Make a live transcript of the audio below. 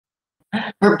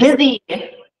We're busy.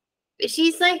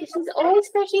 She's always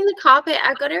scratching the carpet.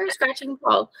 I got her a scratching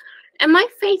pole, and my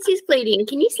face is bleeding.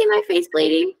 Can you see my face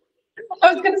bleeding?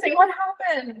 I was gonna say, what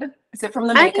happened? Is it from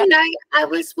the makeup? I don't know. I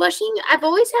was washing. I've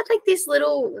always had like this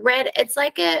little red. It's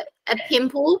like a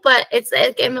pimple, but it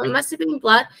must have been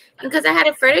blood. And because I had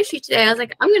a photo shoot today, I was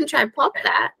like, I'm gonna try and pop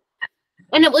that,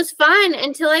 and it was fine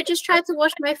until I just tried to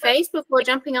wash my face before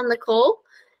jumping on the call,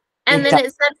 and then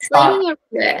it started bleeding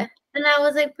everywhere. And I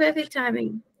was like, perfect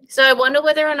timing. So I wonder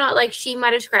whether or not like she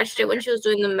might have scratched it when she was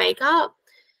doing the makeup,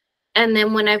 and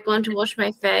then when I've gone to wash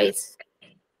my face,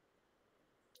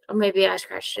 or maybe I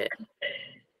scratched it.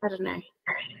 I don't know.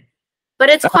 But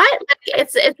it's quite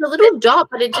it's a little dot,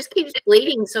 but it just keeps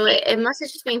bleeding, so it must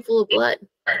have just been full of blood.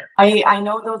 I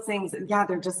know those things. Yeah,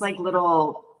 they're just like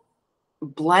little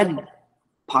blood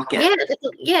pockets.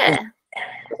 Yeah.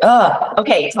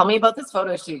 Okay, tell me about this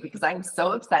photo shoot because I'm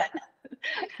so upset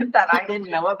that I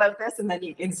didn't know about this, and then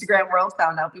the Instagram world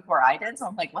found out before I did. So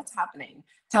I'm like, what's happening?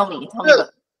 Tell me about it.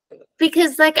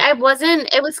 Because like it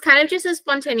was kind of just a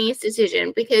spontaneous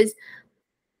decision because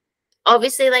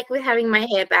obviously like with having my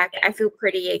hair back, I feel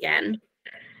pretty again.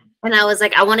 And I was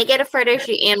like, I want to get a photo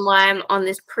shoot in while I'm on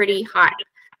this pretty hype.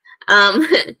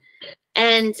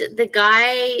 And the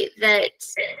guy that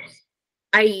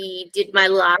I did my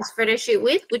last photo shoot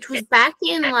with, which was back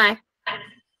in like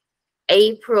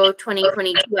April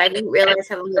 2022. I didn't realize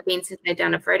how long it's been since I'd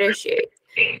done a photo shoot.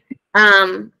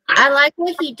 I like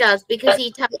what he does because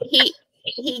he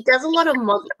does a lot of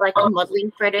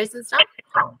modeling photos and stuff.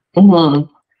 Mm-hmm.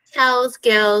 Tells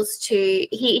girls to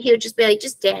he'll just be like,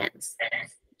 just dance.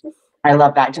 I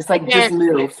love that. Just like just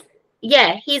move.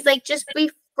 Yeah, he's like, just be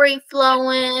free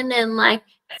flowing and like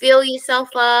feel yourself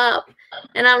up.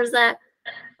 And I was like,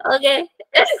 okay.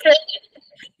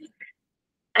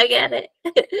 I get it.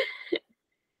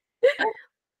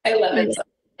 I love it so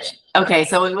much. Okay,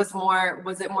 so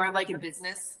was it more like a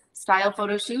business style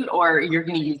photo shoot, or you're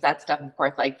going to use that stuff, of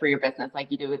course, like for your business,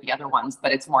 like you do with the other ones,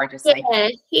 but it's more just like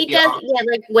he does,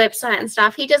 like website and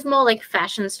stuff. He does more like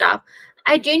fashion stuff.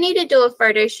 I do need to do a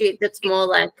photo shoot that's more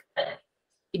like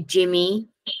gymmy,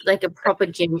 like a proper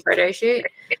gym photo shoot,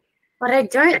 but I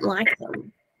don't like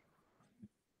them.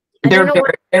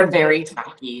 They're very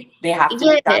tacky. They have to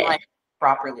be done like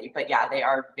properly, but yeah, they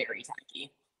are very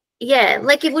tacky. Yeah,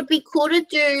 like it would be cool to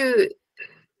do.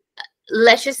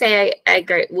 Let's just say I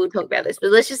go. We'll talk about this,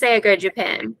 but let's just say I go to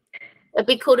Japan. It'd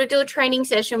be cool to do a training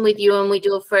session with you, and we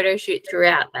do a photo shoot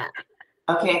throughout that.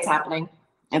 Okay, it's happening.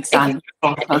 It's done.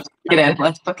 Let's book it in.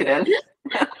 Let's book it in.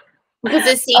 Because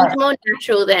it seems more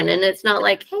natural then, and it's not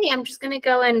like, hey, I'm just gonna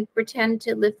go and pretend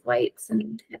to lift weights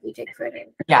and have you take photos.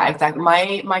 Yeah, exactly.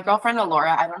 My girlfriend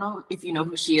Alora, I don't know if you know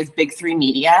who she is, Big 3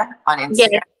 Media on Instagram.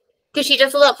 Yeah, because she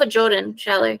does a lot for Jordan,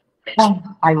 Shallow. Oh,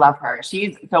 I love her. So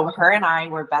her and I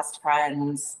were best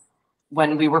friends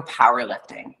when we were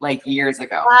powerlifting, like years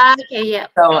ago. Okay, yeah.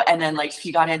 So, and then like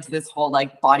she got into this whole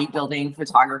like bodybuilding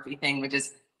photography thing, which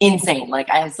is insane. Like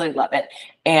I absolutely love it.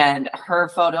 And her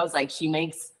photos, like she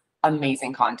makes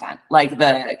amazing content, like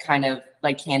the kind of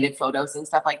like candid photos and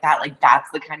stuff like that. Like that's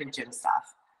the kind of gym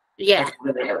stuff. Yeah. That's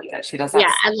really, really good. She does that.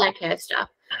 Yeah, I like her stuff.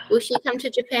 Will she come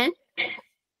to Japan?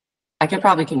 I could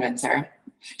probably convince her.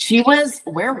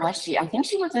 Where was she? I think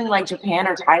she was in like Japan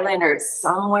or Thailand or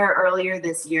somewhere earlier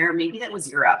this year. Maybe that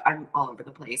was Europe. I'm all over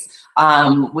the place.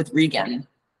 With Regan.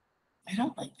 I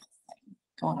don't like this thing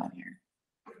going on here.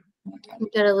 You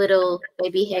got a little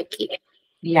baby head kick.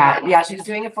 Yeah. She was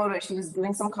doing a photo. She was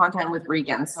doing some content with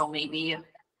Regan. So maybe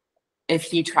if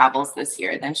he travels this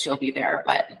year, then she'll be there.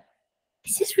 But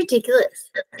this is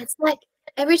ridiculous. It's like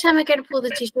every time I go to pull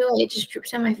the tissue, it just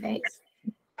drips on my face.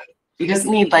 You just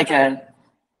need like a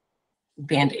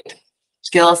Band-Aid.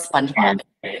 Just get a little sponge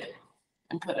Band-Aid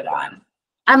and put it on.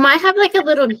 I might have like a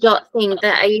little dot thing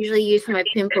that I usually use for my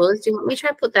pimples. Do you want me to try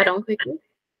to put that on quickly?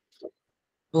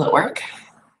 Will it work?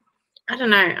 I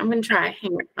don't know. I'm going to try.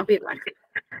 Hang on. I'll be back.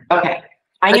 Okay.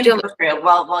 I'm going to go through it.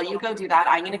 Well, while you go do that,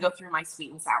 I'm going to go through my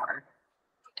sweet and sour.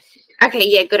 Okay.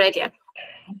 Yeah, good idea.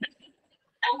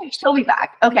 She'll be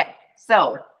back. Okay.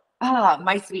 So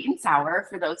my sweet and sour,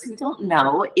 for those who don't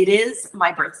know, it is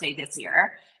my birthday this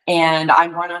year. And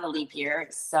I'm born on a leap year.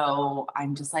 So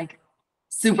I'm just like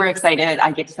super excited.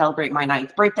 I get to celebrate my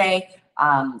 9th birthday.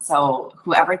 So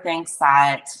whoever thinks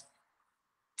that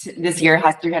this year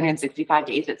has 365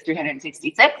 days, it's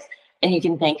 366. And you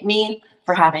can thank me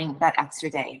for having that extra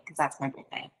day because that's my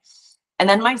birthday. And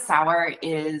then my sour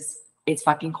is, it's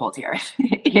fucking cold here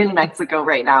in Mexico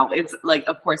right now. It's like,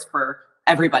 of course, for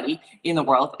everybody in the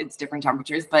world, it's different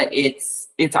temperatures, but it's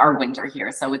our winter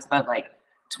here. So it's about like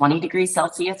 20 degrees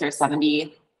Celsius or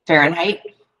 70 Fahrenheit.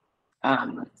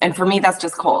 And for me, that's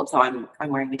just cold. So I'm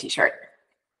wearing the t-shirt.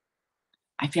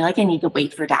 I feel like I need to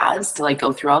wait for Daz to like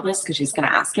go through all this because she's going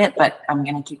to ask it, but I'm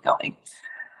going to keep going.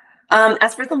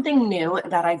 As for something new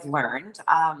that I've learned,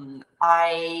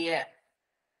 I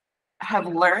have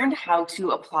learned how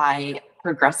to apply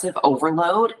progressive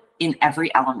overload in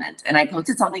every element. And I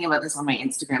posted something about this on my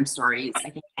Instagram stories,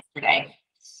 I think yesterday.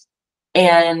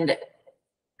 And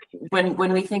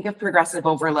when we think of progressive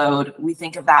overload, we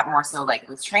think of that more so like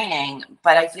with training,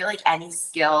 but I feel like any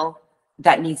skill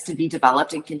that needs to be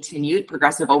developed and continued,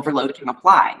 progressive overload can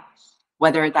apply.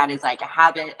 Whether that is like a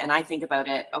habit, and I think about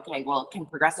it, okay, well, can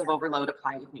progressive overload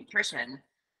apply with nutrition?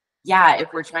 Yeah,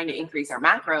 if we're trying to increase our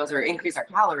macros or increase our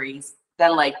calories,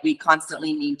 then like we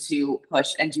constantly need to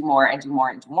push and do more and do more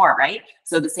and do more, right?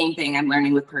 So the same thing I'm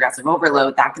learning with progressive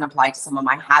overload, that can apply to some of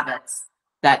my habits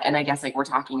that, and I guess like we're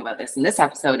talking about this in this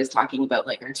episode is talking about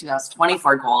like our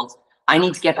 2024 goals. I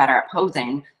need to get better at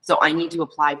posing. So I need to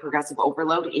apply progressive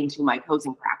overload into my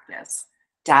posing practice.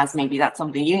 Daz, maybe that's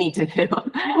something you need to do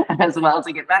as well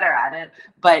to get better at it.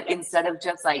 But instead of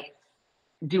just like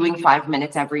doing 5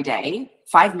 minutes every day,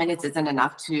 5 minutes isn't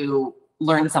enough to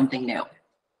learn something new,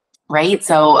 right?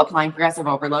 So applying progressive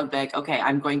overload, like, okay,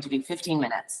 I'm going to do 15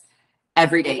 minutes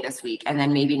every day this week. And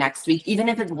then maybe next week, even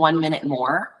if it's 1 minute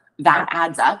more, that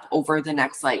adds up over the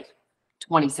next like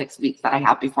 26 weeks that I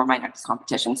have before my next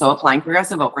competition. So applying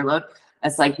progressive overload,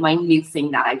 that's like my new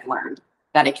thing that I've learned,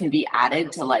 that it can be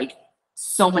added to like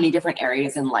so many different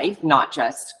areas in life, not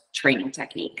just training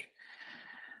technique.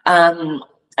 And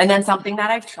then something that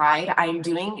I've tried,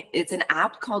 it's an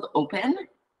app called Open.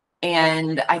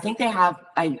 And I think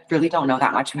I really don't know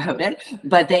that much about it,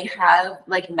 but they have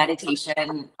like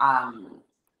meditation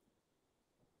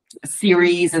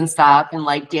series and stuff and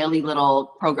like daily little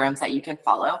programs that you can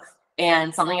follow.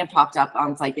 And something had popped up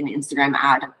on like an Instagram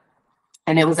ad,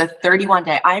 and it was a 31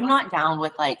 day. I'm not down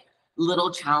with like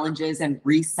little challenges and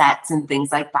resets and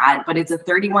things like that, but it's a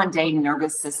 31-day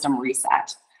nervous system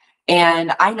reset.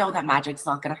 And I know that magic's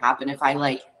not going to happen if I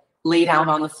like lay down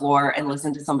on the floor and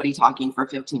listen to somebody talking for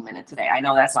 15 minutes a day. I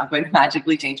know that's not going to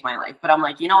magically change my life, but I'm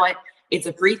like, you know what? It's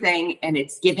a free thing and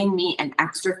it's giving me an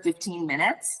extra 15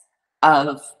 minutes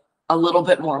of a little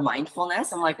bit more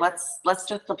mindfulness. I'm like, let's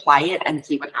just apply it and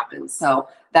see what happens. So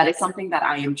that is something that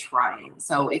I am trying.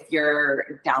 So if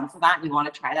you're down for that and you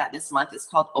want to try that this month, it's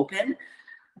called Open.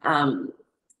 And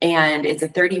it's a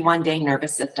 31-day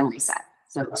nervous system reset.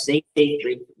 So day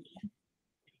 3.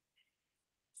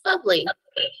 Lovely.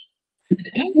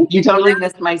 You totally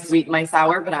missed my sweet, my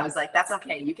sour, but I was like, that's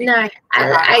okay. You can. No,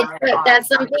 that's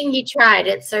something you tried.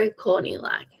 It's so Courtney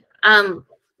like.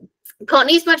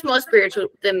 Courtney's much more spiritual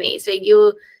than me. So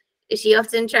she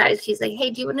often tries, she's like,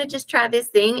 hey, do you want to just try this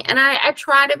thing? And I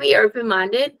try to be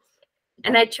open-minded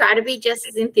and I try to be just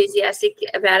as enthusiastic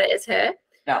about it as her.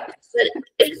 No. But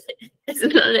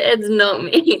it's not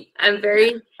me.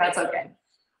 That's okay.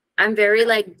 I'm very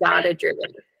like data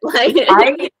driven.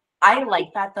 Like I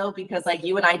like that though, because like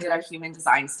you and I did our human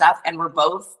design stuff and we're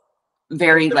both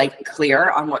very like clear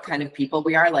on what kind of people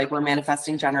we are. Like we're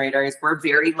manifesting generators. We're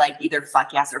very like either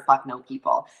fuck yes or fuck no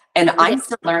people. And I'm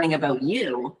still learning about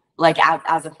you like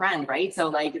as a friend, right? So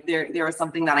like there was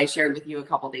something that I shared with you a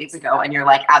couple days ago and you're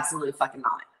like, absolutely fucking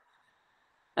not.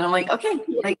 And I'm like, okay,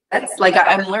 like that's like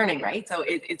I'm learning, right? So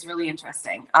it's really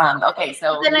interesting. Okay,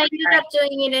 so then I ended up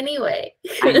doing it anyway.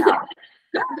 I know.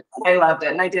 I loved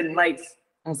it. And I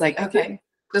was like, okay,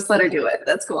 just let her do it.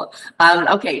 That's cool.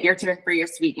 Okay, your turn for your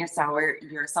sweet and your sour.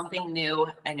 You're something new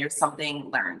and you're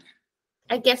something learned.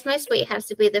 I guess my sweet has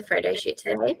to be the photo shoot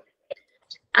today.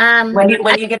 When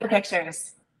you get the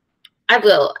pictures? I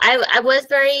will. I was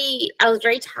very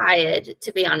tired,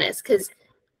 to be honest, because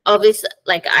obviously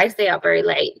like I stay up very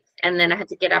late and then I had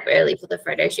to get up early for the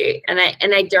photo shoot. And I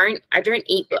don't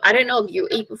eat. I don't know if you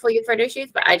eat before your photo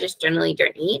shoots, but I just generally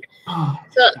don't eat.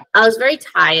 So I was very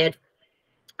tired.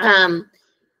 But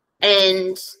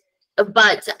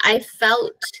I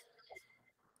felt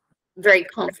very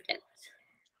confident,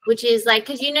 which is like,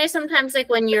 because sometimes like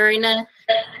when you're in I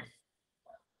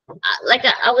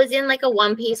was in like a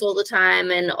one piece all the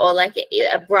time or like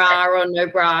a bra or no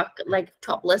bra, like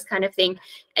topless kind of thing.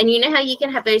 And you know how you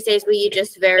can have those days where you're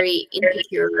just very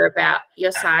insecure about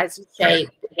your size and shape,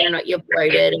 you're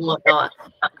bloated and whatnot.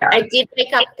 I did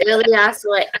wake up early last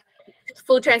week.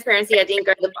 Full transparency, I didn't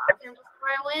go to the bathroom before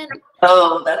I went.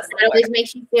 Oh, that always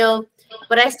makes you feel,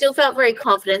 but I still felt very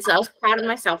confident, so I was proud of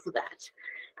myself for that.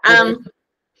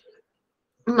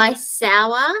 My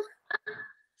sour,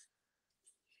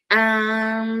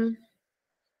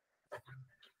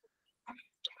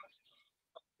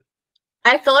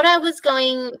 I thought I was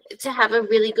going to have a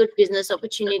really good business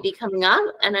opportunity coming up,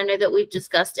 and I know that we've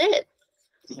discussed it.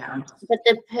 Yeah. But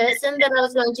the person that I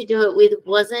was going to do it with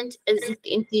wasn't as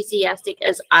enthusiastic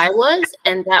as I was,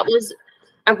 and that was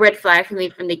a red flag for me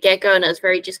from the get-go, and it was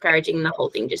very discouraging, and the whole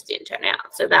thing just didn't turn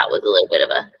out. So that was a little bit of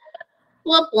a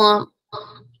womp womp.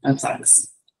 That sucks.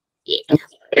 Yeah.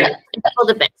 It's for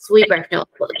the best. We both know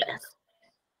it's for the best.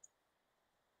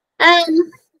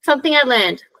 Something I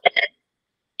learned.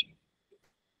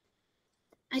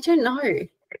 I don't know.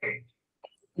 Okay.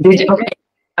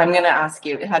 I'm going to ask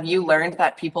you, have you learned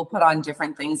that people put on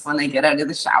different things when they get out of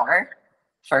the shower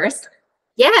first?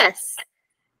 Yes.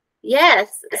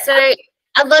 So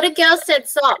a lot of girls said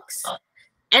socks.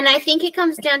 And I think it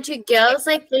comes down to girls,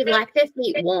 like, they like their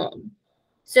feet warm.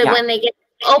 So when they get,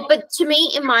 but to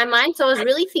me, in my mind, so I was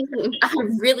really thinking, I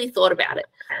really thought about it.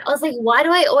 I was like, why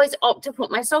do I always opt to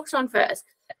put my socks on first?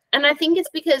 And I think it's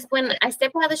because when I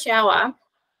step out of the shower,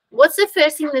 what's the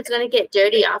first thing that's going to get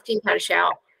dirty after you've had a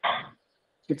shower?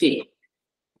 Your feet.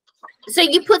 So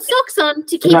you put socks on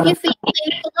to keep your feet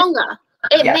clean for longer.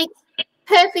 It makes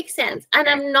perfect sense. And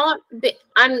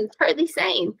I'm totally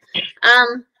sane.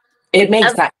 It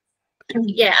makes sense.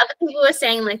 Yeah, other people were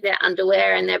saying like their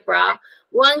underwear and their bra.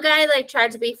 One guy like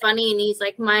tried to be funny and he's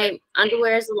like, my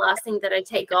underwear is the last thing that I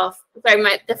take off. Sorry,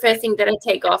 the first thing that I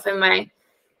take off and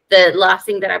the last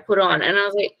thing that I put on. And I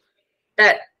was like,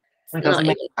 that doesn't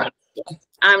make sense.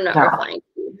 I'm not replying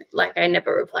to you. Like, I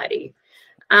never reply to you.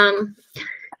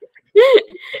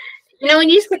 You know, when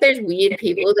you just get those weird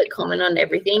people that comment on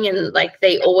everything and like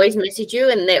they always message you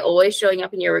and they're always showing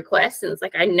up in your requests, and it's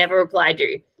like, I never reply to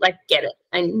you. Like, get it.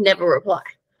 I never reply.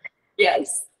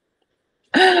 Yes.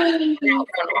 And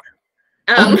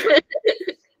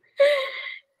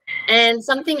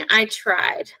something I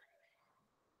tried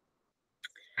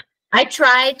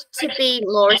to be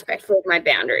more respectful of my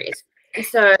boundaries.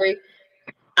 So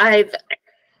I've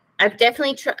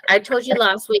definitely I told you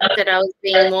last week that I was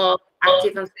being more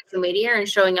active on social media and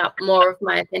showing up more of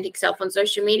my authentic self on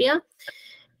social media.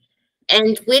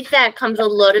 And with that comes a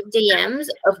lot of DMs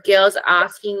of girls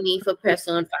asking me for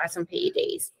personal advice on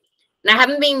PEDs. And I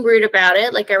haven't been rude about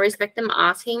it. Like, I respect them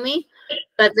asking me,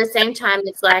 but at the same time,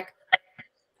 it's like,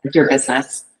 it's your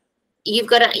business. You've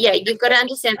got to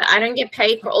understand that I don't get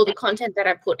paid for all the content that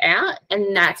I put out,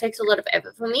 and that takes a lot of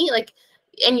effort for me. Like,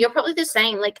 and you're probably the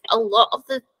same. Like, a lot of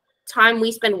the time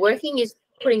we spend working is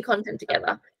putting content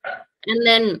together. And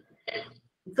then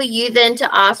for you then to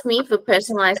ask me for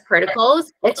personalized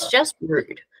protocols, it's just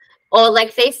rude. Or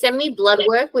like they send me blood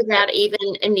work without even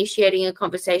initiating a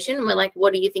conversation. And we're like,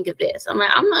 what do you think of this? I'm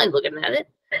like, I'm not looking at it.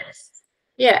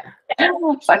 Yeah.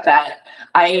 Fuck that.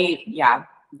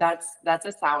 That's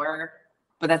a sour,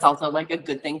 but that's also like a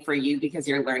good thing for you because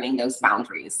you're learning those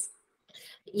boundaries.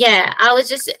 Yeah, I was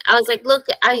like, look,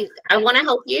 I want to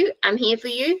help you. I'm here for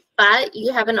you, but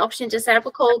you have an option to set up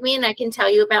a call with me and I can tell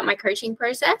you about my coaching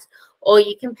process, or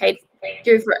you can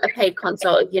do for a paid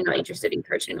consult if you're not interested in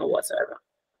coaching or whatsoever.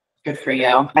 Good for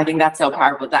you. I think that's so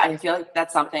powerful. That I feel like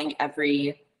that's something I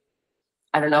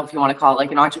don't know if you want to call it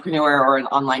like an entrepreneur or an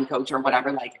online coach or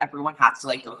whatever, like everyone has to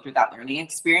like go through that learning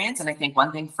experience. And I think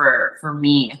one thing for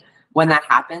me, when that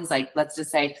happens, like, let's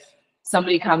just say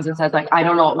somebody comes and says like, I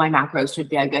don't know what my macros should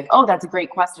be. I'd be like, oh, that's a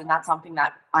great question. That's something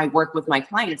that I work with my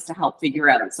clients to help figure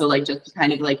out. So like, just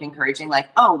kind of like encouraging like,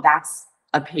 oh, that's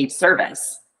a paid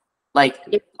service. Like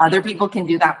other people can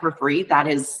do that for free. That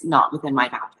is not within my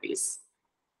boundaries.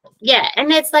 Yeah,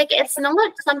 and it's like, it's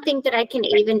not something that I can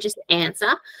even just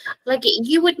answer. Like,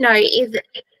 you would know if,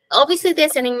 obviously they're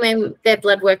sending them their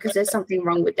blood work because there's something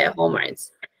wrong with their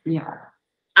hormones. Yeah.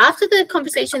 After the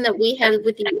conversation that we had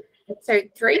with you,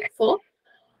 episode 3, 4,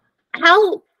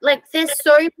 how, like, there's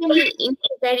so many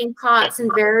integrating parts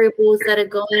and variables that are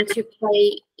going to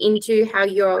play into how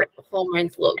your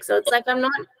hormones look. So it's like, I'm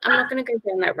not going to go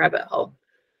down that rabbit hole.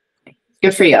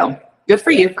 Good for you. Good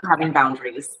for you for having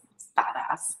boundaries. It's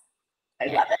badass. I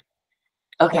love it.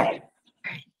 Okay.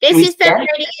 This is Femme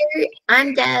Radio.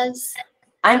 I'm Dazz.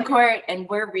 I'm Court, and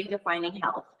we're redefining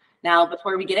health. Now,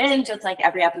 before we get in, just like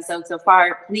every episode so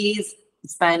far, please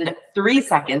spend 3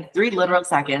 literal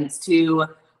seconds to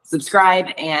subscribe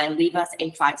and leave us a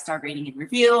 5-star rating and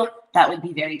review. That would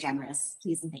be very generous.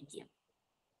 Please and thank you.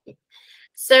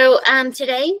 So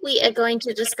today we are going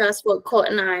to discuss what Court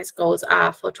and I's goals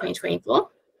are for 2024.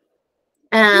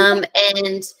 And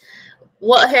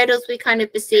what hurdles we kind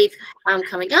of perceive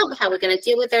coming up, how we're going to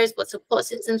deal with those, what support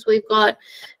systems we've got.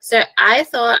 So I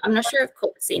thought, I'm not sure if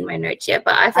Court's seen my notes yet,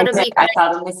 but I thought I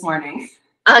saw them this morning.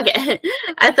 Okay.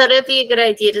 I thought it'd be a good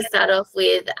idea to start off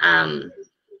with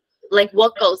like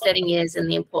what goal setting is and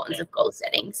the importance of goal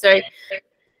setting. So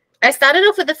I started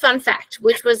off with a fun fact,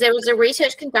 which was there was a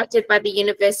research conducted by the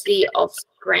University of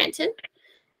Scranton,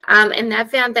 and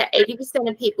that found that 80%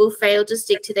 of people fail to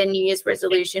stick to their New Year's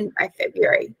resolution by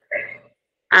February.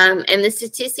 And the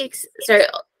statistics, so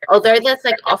although that's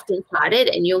like often cited,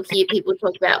 and you'll hear people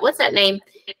talk about, what's that name?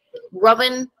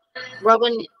 Robin,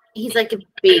 he's like a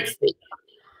big speaker.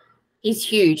 He's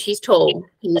huge. He's tall.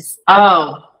 He's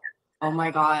oh my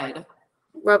God.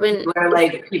 Robin.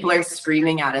 People are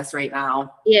screaming at us right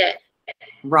now. Yeah.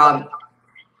 Rob.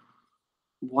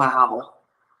 Wow.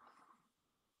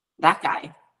 That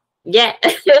guy. Yeah.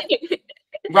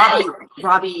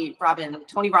 Tony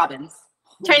Robbins.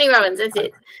 Tony Robbins, that's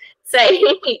it. So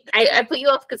I put you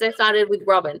off because I started with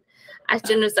Robin. I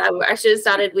should have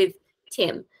started with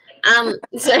Tim.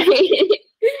 So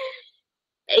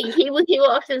he will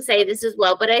often say this as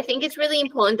well, but I think it's really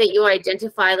important that you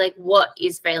identify like what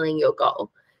is failing your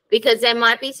goal, because there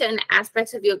might be certain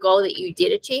aspects of your goal that you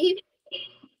did achieve,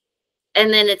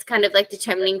 and then it's kind of like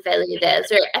determining failure there.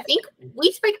 So I think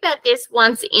we spoke about this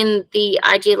once in the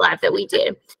IG live that we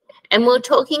did, and we're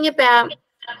talking about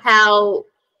how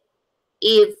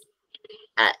if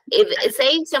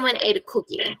say someone ate a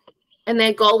cookie and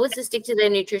their goal was to stick to their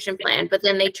nutrition plan, but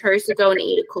then they chose to go and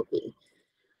eat a cookie.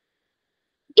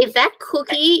 If that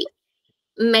cookie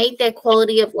made their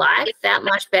quality of life that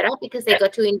much better because they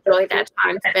got to enjoy that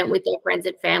time spent with their friends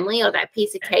and family, or that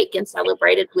piece of cake and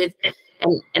celebrated with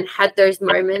and had those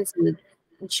moments and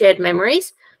shared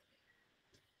memories,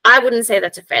 I wouldn't say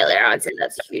that's a failure. I would say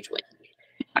that's a huge win.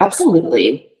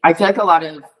 Absolutely. I feel like a lot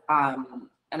of,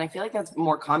 and I feel like that's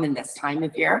more common this time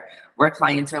of year, where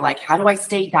clients are like, how do I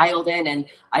stay dialed in? And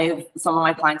I have some of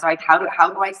my clients are like, how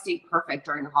do I stay perfect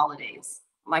during the holidays?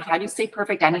 I'm like, how do you stay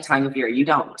perfect any time of year? You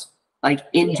don't. Like,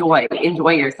 enjoy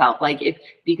yourself.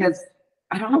 Because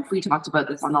I don't know if we talked about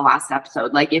this on the last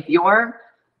episode. Like, if you're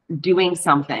doing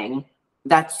something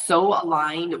that's so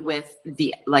aligned with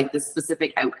the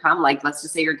specific outcome, like let's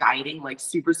just say you're dieting like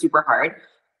super, super hard,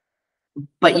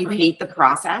 but you hate the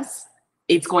process,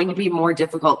 it's going to be more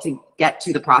difficult to get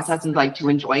to the process and like to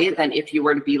enjoy it than if you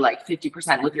were to be like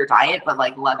 50% with your diet, but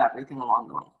like love everything along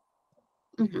the way.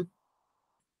 Mm-hmm.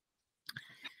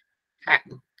 All right.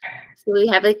 So we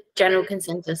have a general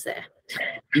consensus there.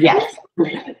 Yes.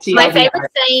 My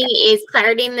favorite saying is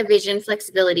clarity in the vision,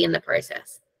 flexibility in the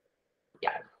process.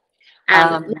 Yeah.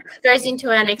 Next goes into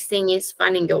our next thing is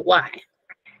finding your why.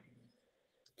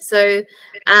 So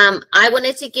I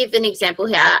wanted to give an example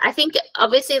here. I think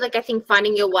obviously, I think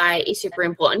finding your why is super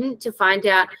important. To find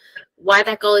out why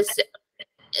that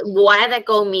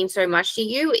goal means so much to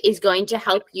you is going to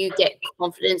help you get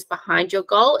confidence behind your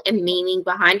goal and meaning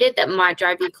behind it that might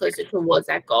drive you closer towards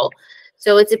that goal.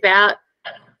 So it's about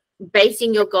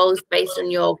basing your goals based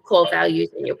on your core values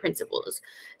and your principles.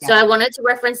 Yeah. So I wanted to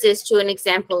reference this to an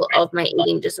example of my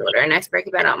eating disorder, and I spoke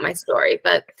about it on my story.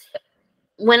 But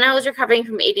when I was recovering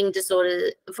from my eating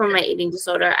disorder,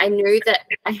 I knew that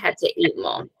I had to eat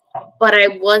more, but I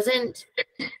wasn't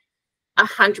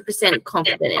 100%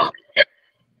 confident in it.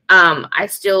 I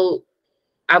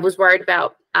was worried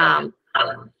about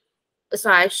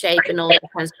size, shape, and all that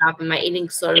kind of stuff, and my eating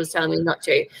disorder was telling me not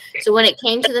to. So when it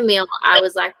came to the meal, I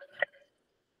was like,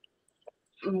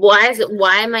 why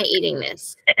am I eating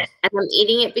this? And I'm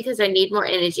eating it because I need more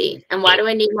energy. And why do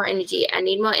I need more energy? I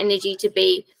need more energy to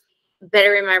be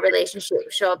better in my relationship,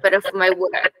 show up better for my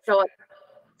work, show up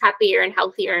happier and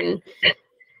healthier, and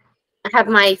have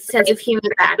my sense of humor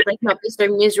back, like not be so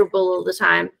miserable all the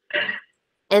time.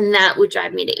 And that would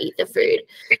drive me to eat the food.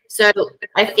 So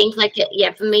I think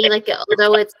for me,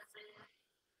 although it's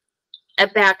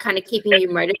about kind of keeping you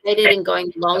motivated and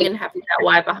going along and having that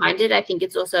why behind it, I think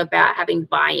it's also about having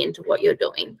buy-in to what you're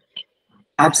doing.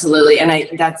 Absolutely.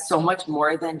 And that's so much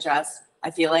more than just, I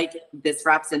feel like this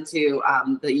wraps into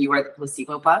the You Are the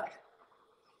Placebo book.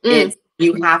 It's,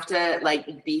 you have to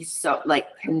be so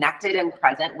connected and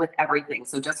present with everything.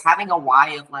 So just having a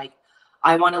why of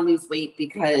I want to lose weight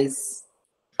because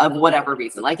of whatever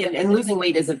reason, and losing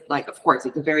weight is of course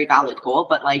it's a very valid goal,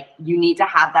 but you need to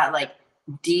have that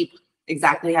deep,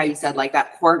 exactly how you said,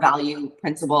 that core value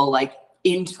principle,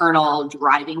 internal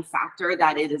driving factor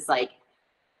that it is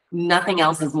nothing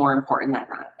else is more important than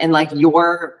that. And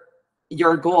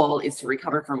your goal is to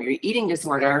recover from your eating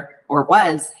disorder, or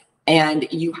was, and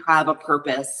you have a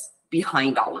purpose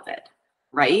behind all of it,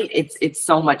 right? It's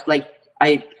so much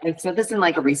I said this in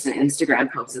a recent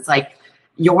Instagram post. It's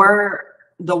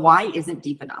the why isn't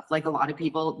deep enough. A lot of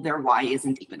people, their why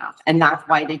isn't deep enough. And that's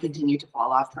why they continue to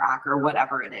fall off track or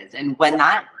whatever it is. And when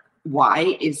that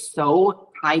why is so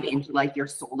tied into your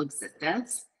soul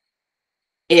existence,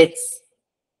 it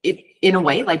in a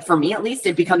way, for me at least,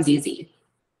 it becomes easy.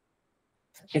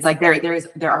 It's like there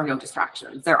are no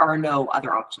distractions. There are no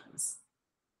other options.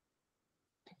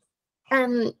 Do you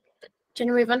want to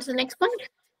move on to the next one?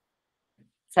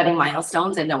 Setting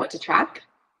milestones and know what to track.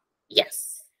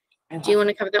 Yes. Do you want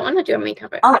to cover that one, or do you want me to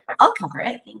cover it? I'll cover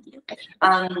it. Thank you.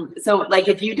 So like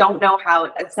if you don't know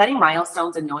how setting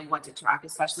milestones and knowing what to track,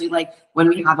 especially like when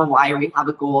we have a why or we have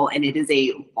a goal and it is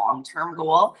a long-term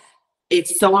goal,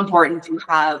 it's so important to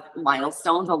have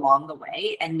milestones along the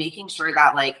way and making sure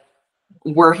that like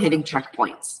we're hitting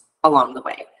checkpoints along the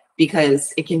way,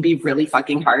 because it can be really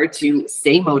fucking hard to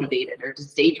stay motivated or to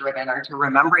stay driven or to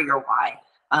remember your why.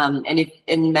 And if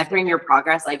in measuring your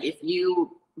progress, like if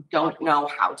you don't know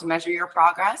how to measure your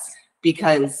progress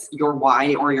because your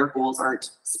why or your goals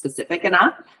aren't specific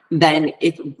enough, then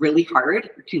it's really hard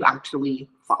to actually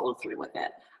follow through with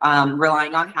it.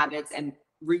 Relying on habits and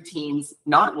routines,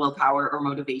 not willpower or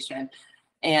motivation,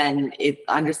 and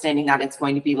understanding that it's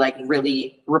going to be like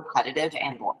really repetitive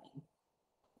and boring.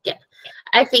 Yeah,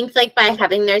 I think like by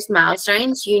having those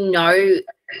milestones, you know,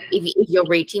 if you're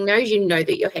reaching those, you know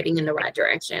that you're heading in the right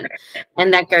direction,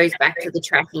 and that goes back to the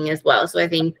tracking as well. So I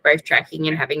think both tracking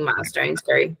and having milestones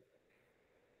go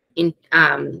in.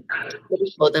 What do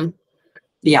you call them?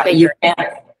 Yeah, you can't.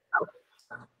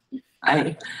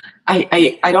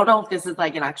 I don't know if this is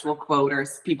like an actual quote or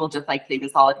people just like say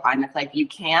this all the time. It's like you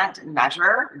can't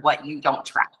measure what you don't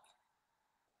track.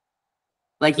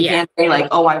 Like you can't say like,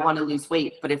 oh, I want to lose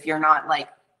weight, but if you're not like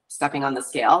stepping on the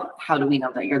scale, how do we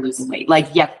know that you're losing weight? Like,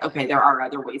 yes, okay, there are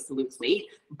other ways to lose weight,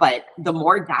 but the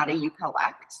more data you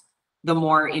collect, the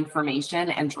more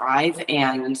information and drive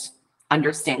and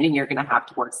understanding you're going to have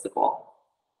towards the goal.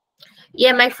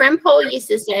 Yeah, my friend Paul used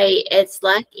to say it's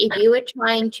like if you were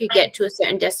trying to get to a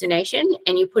certain destination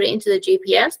and you put it into the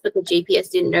GPS, but the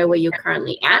GPS didn't know where you're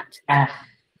currently at.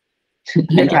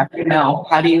 Yeah,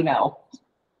 how do you know?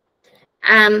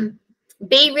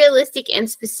 Be realistic and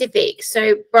specific.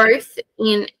 So both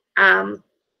in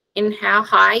how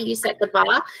high you set the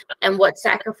bar and what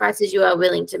sacrifices you are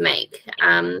willing to make.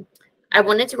 I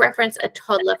wanted to reference a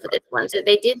toddler for this one. So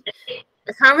they did,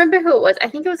 I can't remember who it was. I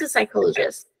think it was a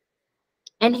psychologist.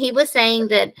 And he was saying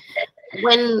that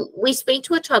when we speak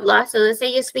to a toddler, so let's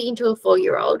say you're speaking to a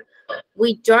 4-year-old,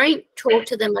 we don't talk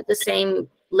to them at the same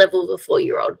level of a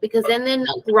 4-year-old, because then they're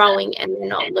not growing and they're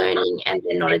not learning and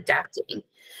they're not adapting.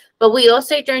 But we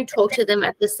also don't talk to them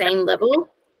at the same level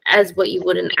as what you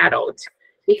would an adult,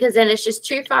 because then it's just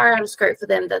too far out of scope for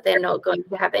them that they're not going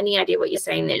to have any idea what you're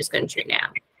saying. They're just going to tune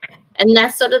out. And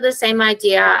that's sort of the same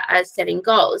idea as setting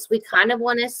goals. We kind of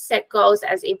want to set goals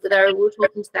as if though we're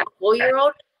talking to that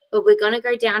 4-year-old, but we're going to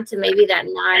go down to maybe that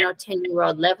 9 or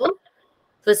 10-year-old level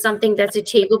for something that's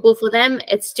achievable for them.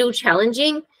 It's still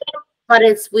challenging, but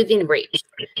it's within reach.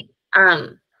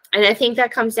 And I think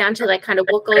that comes down to like kind of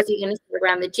what goals are you going to set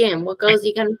around the gym? What goals are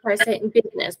you going to try to set in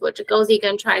business? What goals are you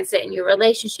going to try and set in your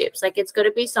relationships? Like it's got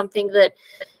to be something that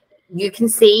you can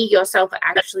see yourself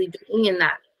actually doing in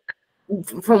that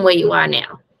from where you are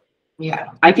now.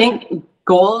 Yeah, I think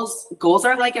goals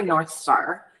are like a North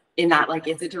Star in that like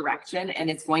it's a direction and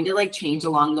it's going to like change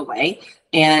along the way.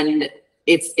 And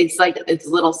it's like it's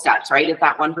little steps, right? It's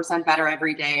that 1% better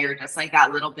every day, or just like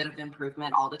that little bit of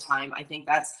improvement all the time. I think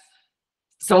that's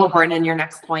so important. And your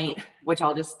next point, which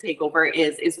I'll just take over,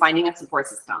 is finding a support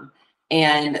system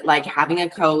and like having a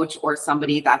coach or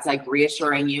somebody that's like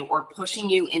reassuring you or pushing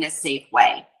you in a safe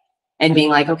way. And being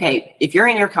like, okay, if you're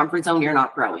in your comfort zone, you're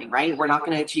not growing, right? We're not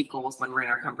going to achieve goals when we're in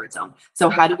our comfort zone. So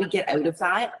how do we get out of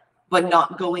that, but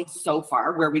not going so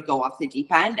far where we go off the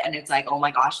deep end and it's like, oh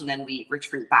my gosh, and then we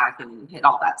retreat back and hit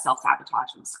all that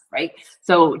self-sabotage and stuff, right?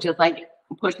 So just like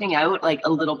pushing out like a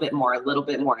little bit more,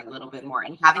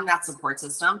 and having that support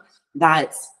system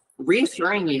that's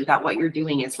reassuring you that what you're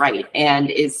doing is right and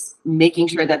is making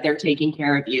sure that they're taking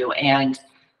care of you and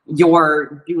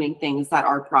you're doing things that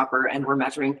are proper and we're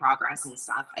measuring progress and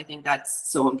stuff. I think that's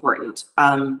so important.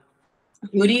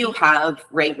 Who do you have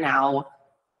right now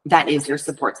that is your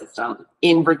support system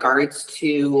in regards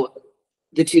to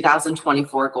the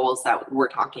 2024 goals that we're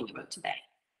talking about today?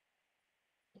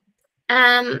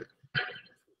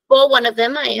 For one of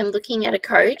them, I am looking at a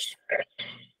coach.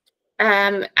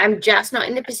 I'm just not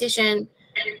in the position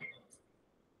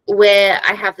where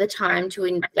I have the time to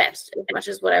invest as much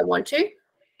as what I want to.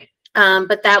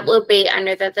 But that will be, I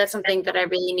know that that's something that I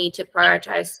really need to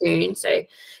prioritize soon. So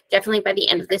definitely by the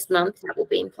end of this month, that will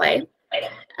be in play.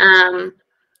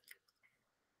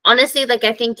 Honestly, like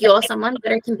I think you're someone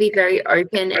that I can be very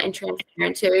open and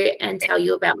transparent to and tell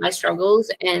you about my struggles.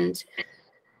 And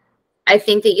I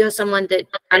think that you're someone that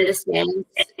understands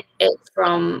it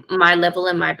from my level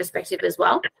and my perspective as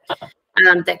well.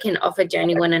 that can offer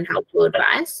genuine and helpful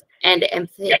advice and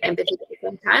empathy at the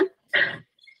same time.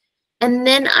 And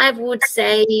then I would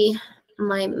say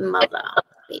my mother would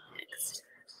be next.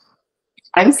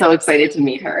 I'm so excited to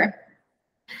meet her.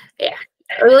 Yeah.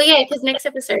 Oh yeah, because next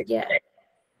episode, yeah.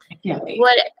 I can't wait.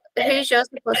 Who's your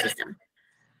support system?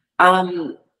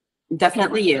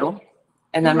 Definitely you.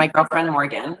 And then my girlfriend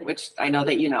Morgan, which I know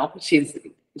that you know,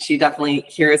 she definitely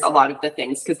hears a lot of the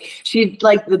things because she's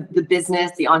like the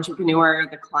business, the entrepreneur,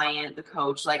 the client, the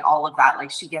coach, like all of that.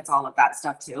 Like she gets all of that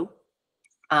stuff too.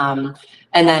 And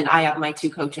then I have my two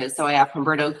coaches. So I have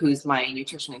Humberto, who's my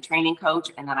nutrition and training coach,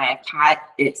 and then I have Kat,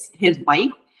 it's his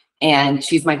wife, and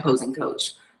she's my posing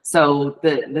coach. So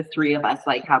the three of us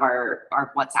like have our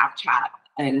WhatsApp chat,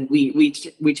 and we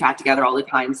chat together all the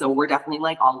time. So we're definitely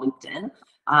like all looped in.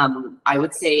 I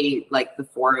would say like the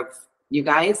four of you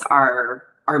guys are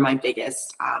my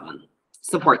biggest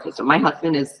support system. My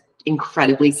husband is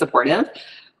incredibly supportive,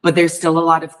 but there's still a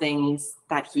lot of things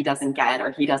that he doesn't get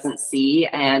or he doesn't see,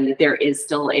 and there is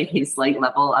still a slight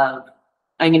level of,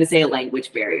 I'm going to say, a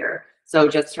language barrier. So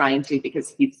just trying to, because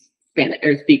he's Spanish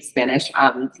or speaks Spanish,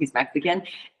 he's Mexican,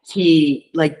 he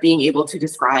like being able to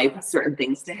describe certain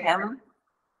things to him,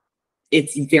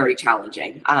 it's very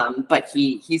challenging. But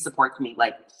he supports me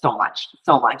like so much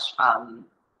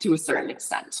to a certain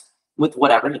extent with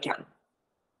whatever he can.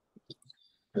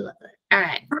 I love it. All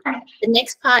right. The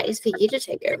next part is for you to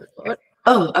take over. Court.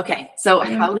 Oh, okay. So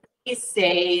how do we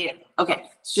say, okay,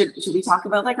 should we talk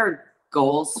about like our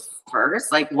goals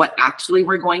first, like what actually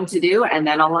we're going to do, and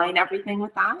then align everything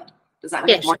with that? Does that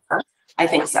make more sense? I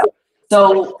think so.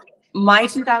 So my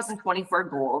 2024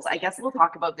 goals, I guess we'll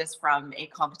talk about this from a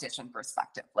competition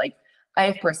perspective. Like I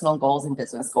have personal goals and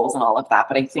business goals and all of that,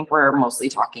 but I think we're mostly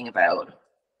talking about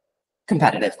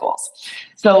competitive goals.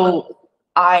 So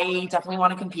I definitely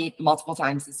want to compete multiple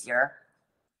times this year.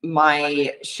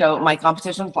 My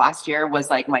competition last year was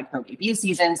like my pro debut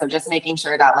season. So just making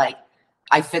sure that like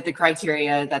I fit the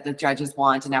criteria that the judges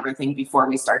want and everything before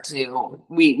we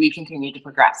continue to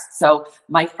progress. So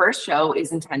my first show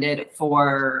is intended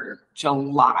for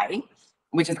July,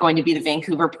 which is going to be the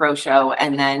Vancouver Pro Show.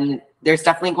 And then there's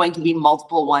definitely going to be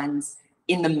multiple ones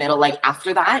in the middle, like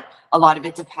after that. A lot of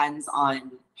it depends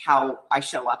on how I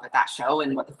show up at that show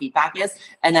and what the feedback is.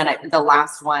 And then the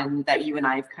last one that you and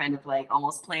I have kind of like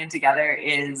almost planned together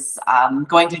is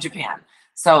going to Japan.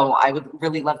 So I would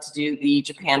really love to do the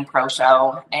Japan Pro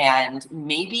Show, and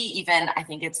maybe even, I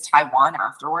think it's Taiwan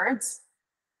afterwards,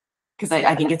 because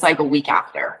I think it's like a week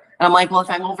after. And I'm like, well,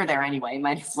 if I'm over there anyway,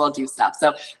 might as well do stuff.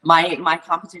 So my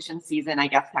competition season, I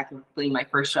guess technically my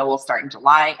first show will start in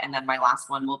July, and then my last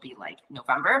one will be like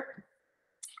November.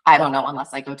 I don't know,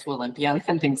 unless I go to Olympia,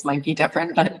 then things might be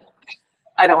different, but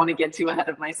I don't want to get too ahead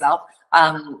of myself.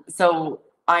 So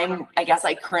I'm, I guess,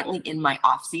 like currently in my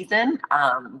off season,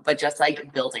 but just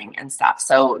like building and stuff.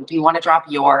 So do you want to drop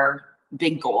your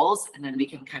big goals, and then we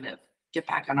can kind of get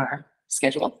back on our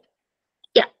schedule?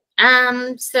 Yeah.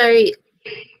 So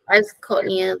as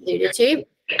Courtney alluded to,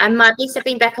 I might be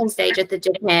stepping back on stage at the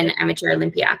Japan Amateur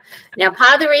Olympia. Now,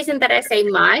 part of the reason that I say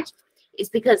might is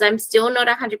because I'm still not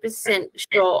 100%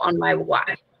 sure on my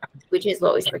why, which is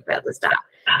what we spoke about at the start.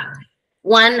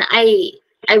 One, I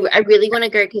really want to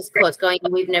go because Court's going,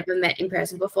 and we've never met in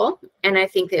person before, and I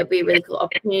think it'll be a really cool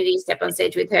opportunity to step on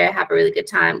stage with her, have a really good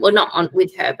time. Well, not on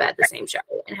with her, but at the same show,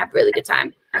 and have a really good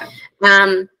time.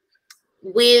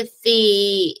 With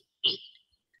the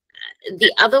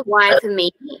other why for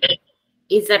me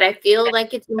is that I feel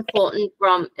like it's important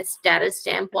from a status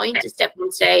standpoint to step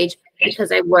on stage because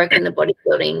I work in the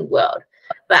bodybuilding world.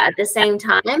 But at the same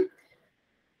time,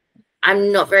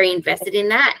 I'm not very invested in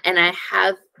that, and I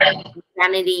have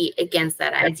vanity against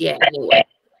that idea anyway.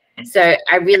 So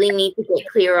I really need to get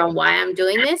clear on why I'm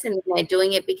doing this, and I'm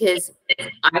doing it because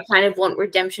I kind of want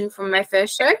redemption from my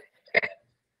first show,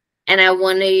 and I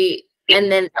want to, and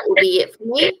then that will be it for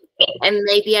me. And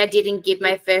maybe I didn't give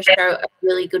my first show a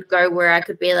really good go where I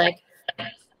could be like,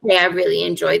 hey, I really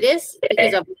enjoy this,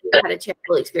 because obviously I had a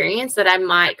terrible experience, that I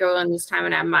might go on this time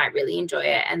and I might really enjoy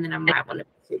it, and then I might want to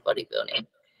pursue bodybuilding.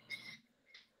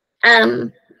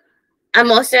 I'm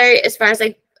also, as far as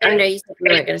like, I know you said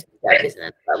we weren't going to speak about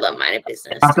business, but I love mine of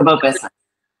business. Talk about business.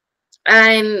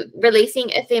 I'm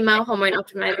releasing a female hormone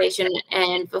optimization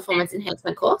and performance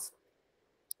enhancement course.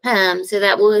 So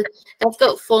that's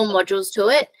got 4 modules to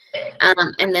it,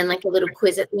 and then like a little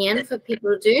quiz at the end for people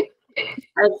to do.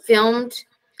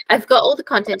 I've got all the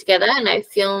content together, and I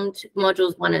filmed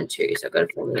modules 1 and 2, so I've got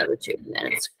to film another 2, and then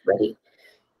it's ready.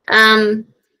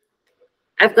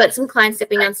 I've got some clients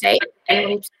stepping on stage,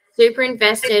 and I'm super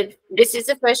invested. This is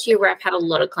the first year where I've had a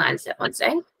lot of clients step on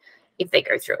stage, if they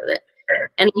go through with it.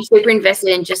 and I'm super invested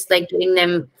in just like giving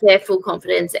them their full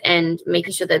confidence and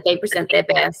making sure that they present their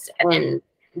best and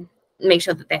make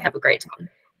sure that they have a great time.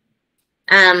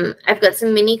 I've got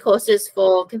some mini courses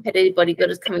for competitive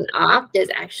bodybuilders coming up. There's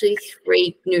actually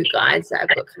 3 new guides that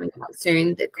I've got coming out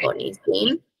soon that Courtney's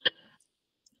been.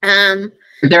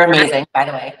 They're amazing, by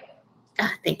the way.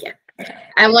 Thank you.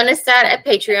 I want to start a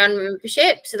Patreon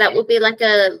membership, so that will be like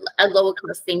a lower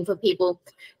cost thing for people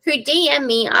who DM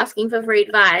me asking for free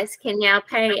advice can now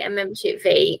pay a membership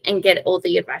fee and get all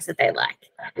the advice that they like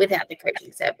without the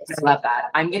coaching service. I love that.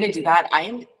 I'm going to do that. I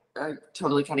am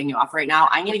totally cutting you off right now.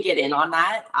 I'm going to get in on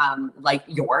that, like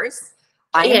yours.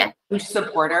 I am a huge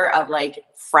supporter of like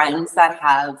friends that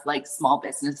have like small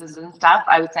businesses and stuff.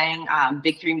 I was saying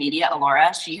Big 3 Media,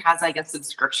 Alora, she has like a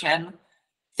subscription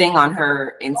thing on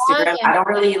her Instagram. I don't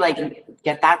really like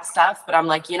get that stuff, but I'm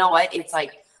like, you know what? It's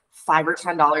like $5 or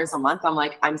 $10 a month. I'm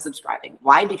like, I'm subscribing.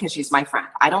 Why? Because she's my friend.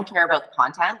 I don't care about the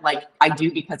content. Like I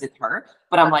do because it's her,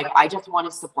 but I'm like, I just want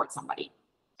to support somebody.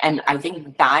 And I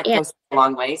think that goes a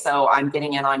long way. So I'm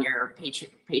getting in on your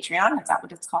Patreon. Is that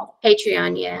what it's called?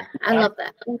 Patreon, yeah. I love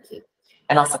that. Thank you.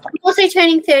 And also, I'm also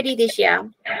turning 30 this year.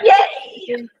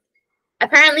 Yay!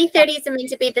 Apparently 30s are meant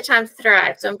to be the time to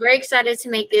thrive. So I'm very excited to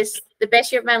make this the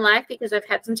best year of my life because I've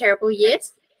had some terrible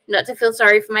years. Not to feel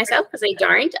sorry for myself because I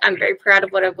don't. I'm very proud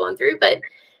of what I've gone through, but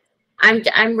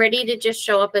I'm ready to just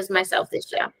show up as myself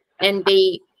this year and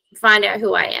find out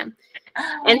who I am.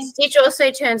 And Stitch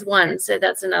also turns 1, so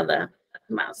that's another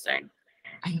milestone.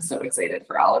 I'm so excited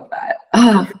for all of that.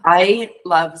 I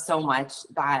love so much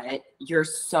that you're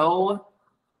so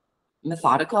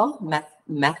methodical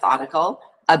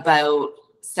about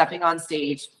stepping on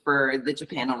stage for the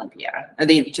Japan Olympia, or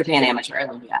the Japan Amateur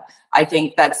Olympia. I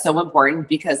think that's so important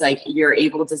because like you're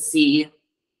able to see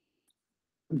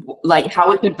like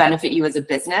how it could benefit you as a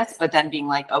business, but then being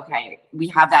like, okay, we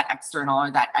have that external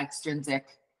or that extrinsic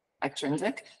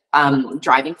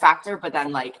driving factor, but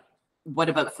then like, what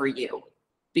about for you?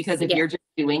 Because if you're just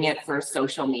doing it for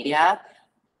social media,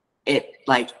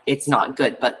 it's not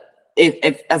good. But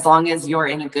if as long as you're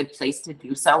in a good place to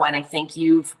do so, and I think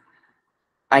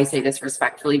I say this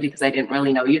respectfully because I didn't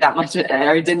really know you that much,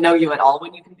 or didn't know you at all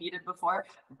when you competed before,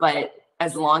 but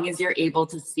as long as you're able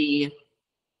to see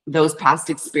those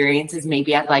past experiences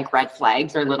maybe as like red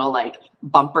flags or little like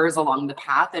bumpers along the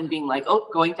path and being like, oh,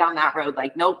 going down that road,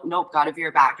 like, nope, gotta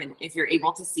veer back. And if you're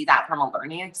able to see that from a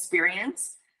learning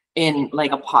experience in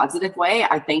like a positive way,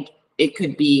 I think it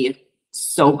could be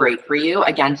so great for you,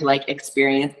 again, to like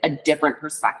experience a different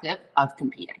perspective of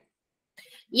competing.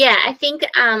 Yeah, I think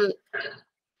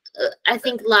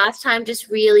last time just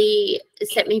really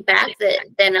set me back, that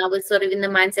then I was sort of in the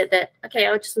mindset that, okay,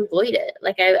 I'll just avoid it.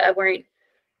 Like I won't,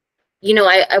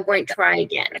 I won't try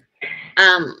again.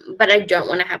 But I don't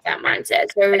want to have that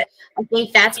mindset. So I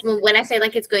think that's when I say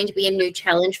like it's going to be a new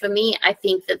challenge for me, I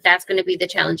think that's going to be the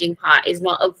challenging part, is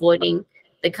not avoiding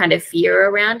the kind of fear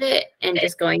around it and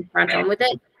just going front on with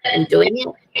it and doing it.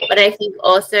 But I think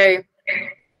also,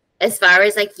 as far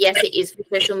as like, yes, it is for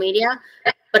social media,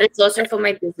 but it's also for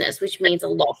my business, which means a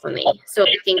lot for me. So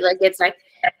I think like it's like,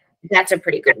 that's a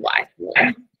pretty good why.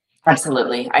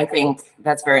 Absolutely. I think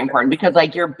that's very important because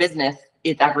like your business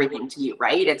is everything to you,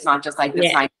 right? It's not just like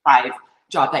this 9-to-5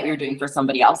 job that you're doing for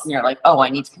somebody else and you're like, oh, I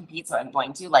need to compete, so I'm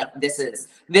going to. Like this is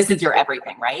your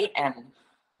everything, right? And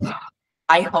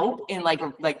I hope in like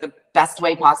the best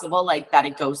way possible, like that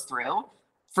it goes through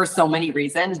for so many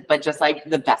reasons, but just like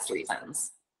the best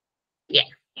reasons. Yeah.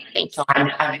 Thanks. So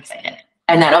I'm excited.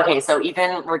 And then, okay, so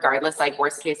even regardless, like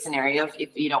worst case scenario,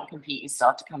 if you don't compete, you still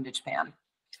have to come to Japan.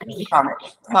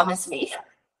 Promise me.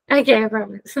 Okay, I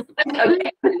promise.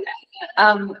 Okay.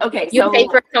 Okay. You pay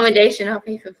for accommodation, I'll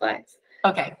pay for flights.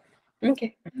 Okay.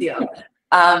 Okay. Deal.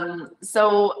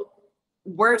 So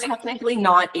we're technically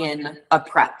not in a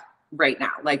prep right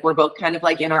now. Like we're both kind of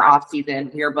like in our off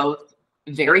season. We're both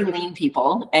very lean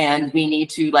people and we need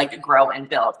to like grow and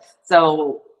build.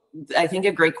 So I think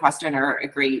a great question or a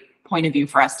great point of view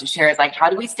for us to share is like, how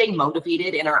do we stay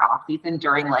motivated in our off season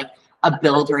during like a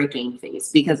build or a gain phase?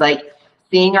 Because like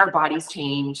seeing our bodies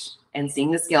change and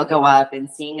seeing the scale go up and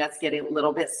seeing us get a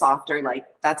little bit softer, like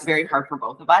that's very hard for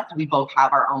both of us. We both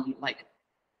have our own like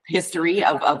history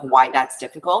of why that's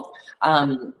difficult.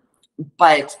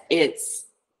 But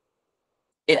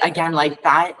again, like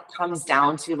that comes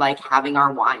down to like having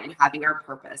our why and having our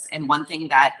purpose. And one thing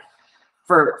that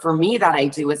for me that I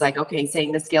do is like, okay,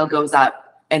 saying the scale goes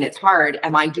up and it's hard.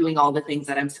 Am I doing all the things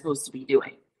that I'm supposed to be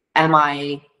doing? Am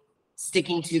I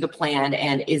sticking to the plan?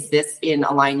 And is this in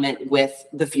alignment with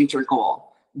the future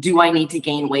goal? Do I need to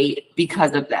gain weight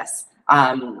because of this?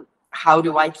 How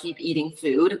do I keep eating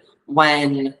food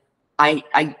when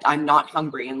I'm not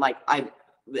hungry. And like,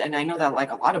 and I know that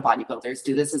like a lot of bodybuilders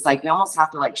do this, is like, we almost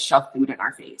have to like shove food in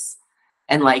our face.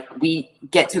 And like, we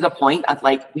get to the point of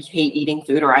like, we hate eating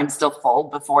food, or I'm still full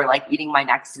before like eating my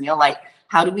next meal. Like,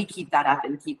 how do we keep that up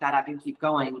and keep that up and keep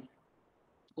going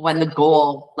when the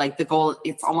goal,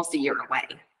 it's almost a year away,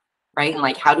 right? And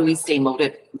like, how do we stay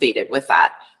motivated with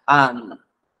that?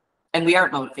 And we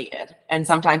aren't motivated. And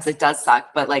sometimes it does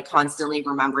suck, but like constantly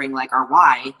remembering like our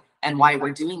why and why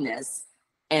we're doing this,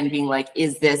 and being like,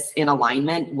 is this in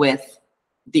alignment with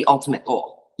the ultimate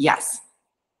goal? Yes.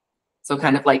 So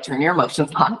kind of like turn your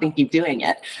emotions off and keep doing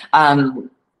it.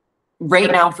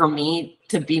 Right now for me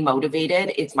to be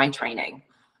motivated, it's my training.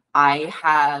 I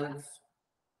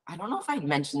don't know if I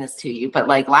mentioned this to you, but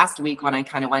like last week when I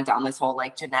kind of went down this whole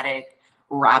like genetic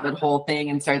rabbit hole thing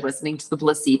and started listening to the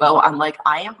placebo, I'm like,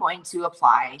 I am going to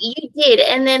apply. You did.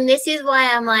 And then this is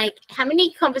why I'm like, how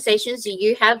many conversations do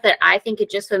you have that I think are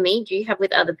just for me? Do you have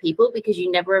with other people? Because you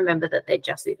never remember that they're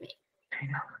just with me. I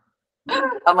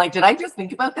know. I'm like, did I just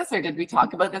think about this, or did we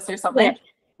talk about this or something? Yeah.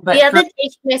 But the other day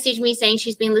she messaged me saying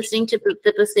she's been listening to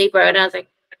the placebo, and I was like,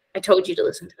 I told you to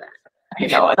listen to that. I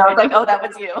know. And I was like, oh, that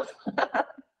was you.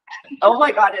 Oh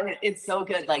my God. And it's so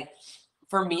good. Like,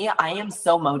 for me, I am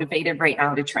so motivated right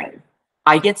now to train.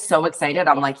 I get so excited.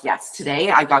 I'm like, yes, today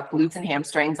I got glutes and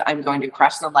hamstrings. I'm going to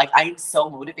crush them. Like, I'm so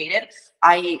motivated.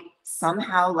 I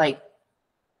somehow like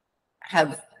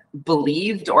have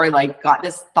believed, or like got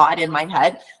this thought in my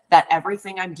head that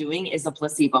everything I'm doing is a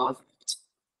placebo effect.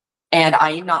 And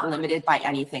I am not limited by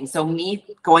anything. So me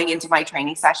going into my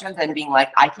training sessions and being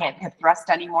like, I can't hip thrust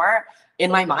anymore. In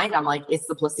my mind, I'm like, it's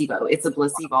the placebo. It's a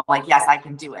placebo. I'm like, yes, I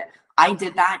can do it. I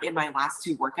did that in my last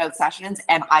 2 workout sessions,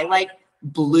 and I like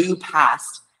blew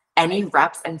past any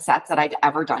reps and sets that I'd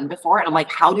ever done before. And I'm like,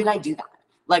 how did I do that?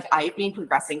 Like, I've been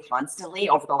progressing constantly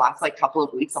over the last like couple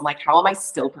of weeks. I'm like, how am I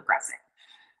still progressing?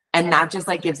 And that just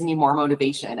like gives me more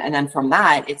motivation. And then from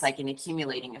that, it's like an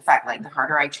accumulating effect. Like, the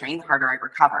harder I train, the harder I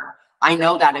recover. I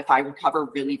know that if I recover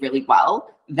really, really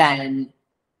well, then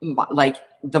like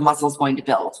the muscle's going to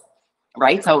build,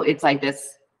 right? So it's like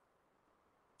this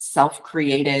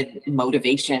self-created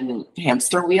motivation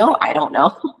hamster wheel. I don't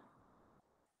know.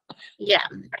 Yeah.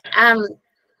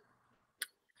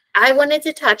 I wanted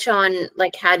to touch on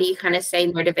like, how do you kind of stay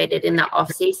motivated in the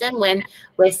off season when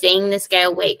we're seeing the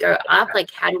scale weight go up? Like,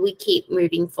 how do we keep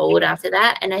moving forward after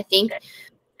that? And I think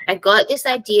I got this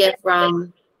idea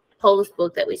from Paul's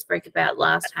book that we spoke about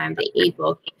last time, the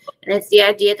ebook. And it's the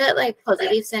idea that like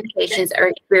positive sensations are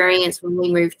experienced when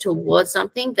we move towards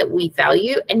something that we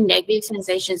value, and negative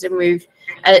sensations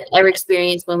are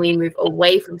experienced when we move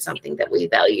away from something that we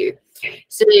value.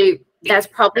 So that's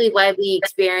probably why we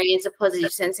experience a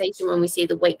positive sensation when we see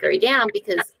the weight go down,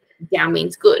 because down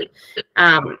means good.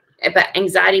 But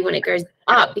anxiety when it goes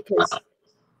up, because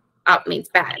up means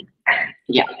bad.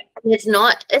 Yeah. It's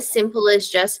not as simple as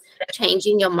just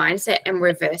changing your mindset and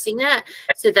reversing that.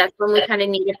 So that's when we kind of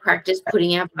need to practice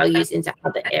putting our values into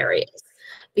other areas,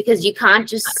 because you can't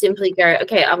just simply go,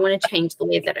 okay, I want to change the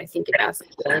way that I think about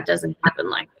something. It doesn't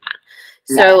happen like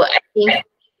that. So I think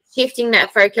shifting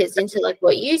that focus into like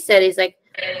what you said is like,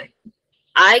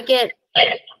 I get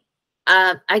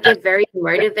very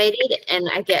motivated, and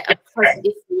I get a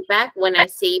positive feedback when I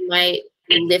see my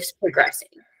lifts progressing.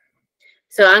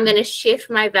 So I'm going to shift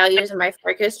my values and my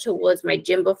focus towards my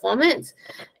gym performance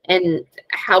and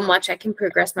how much I can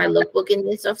progress my lookbook in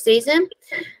this off season.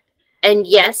 And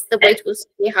yes, the weight will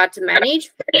be hard to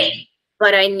manage,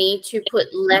 but I need to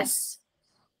put less,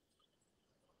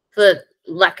 for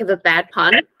lack of a bad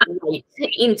pun, weight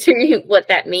into what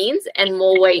that means, and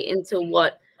more weight into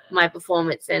what my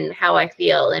performance and how I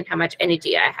feel and how much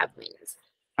energy I have means.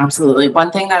 Absolutely.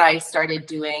 One thing that I started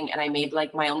doing, and I made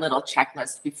like my own little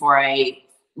checklist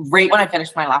right when I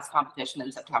finished my last competition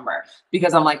in September,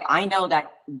 because I'm like, I know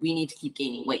that we need to keep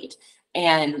gaining weight.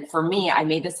 And for me, I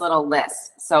made this little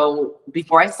list. So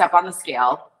before I step on the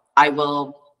scale, I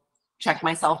will check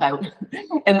myself out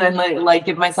and then like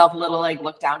give myself a little like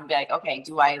look down and be like, okay,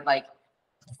 do I like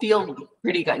feel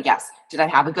pretty good? Yes. Did I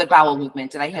have a good bowel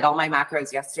movement? Did I hit all my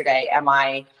macros yesterday? Am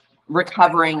I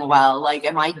recovering well? Like,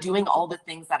 am I doing all the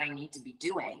things that I need to be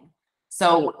doing?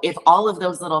 So if all of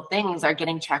those little things are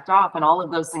getting checked off and all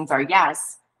of those things are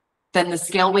yes, then the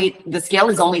scale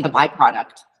is only the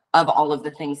byproduct of all of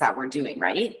the things that we're doing,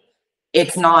 right?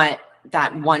 It's not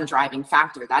that one driving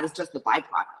factor. That is just the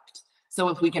byproduct. So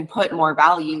if we can put more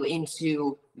value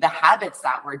into the habits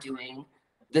that we're doing,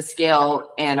 the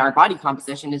scale and our body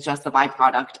composition is just the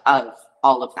byproduct of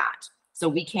all of that. So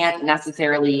we can't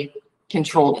necessarily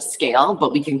control the scale,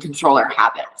 but we can control our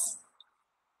habits.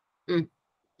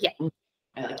 Yeah.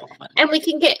 I like Hormone. And we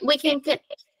can get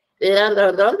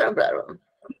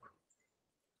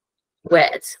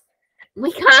words.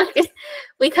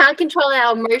 We can't control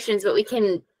our emotions, but we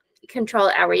can control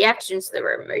our reactions to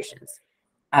their emotions.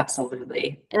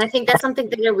 Absolutely. And I think that's something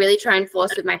that I really try and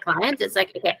force with my clients. It's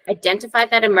like, okay, identify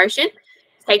that emotion,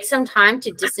 take some time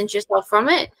to distance yourself from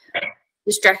it,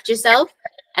 distract yourself,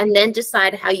 and then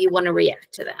decide how you want to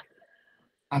react to that.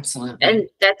 Absolutely. And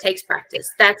that takes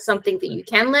practice. That's something that you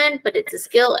can learn, but it's a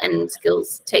skill, and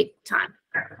skills take time.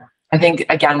 I think,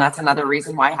 again, that's another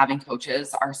reason why having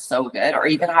coaches are so good, or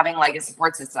even having like a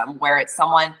support system where it's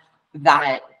someone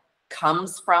that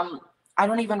comes from, I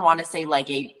don't even want to say like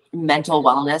a mental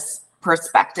wellness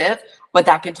perspective, but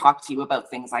that can talk to you about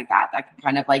things like that can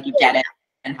kind of like you get it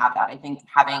and have that. I think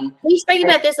having, we spoke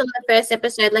about this on the first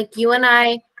episode, like you and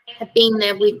I have been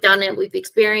there, we've done it, we've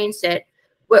experienced it,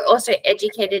 we're also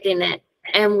educated in it,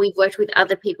 and we've worked with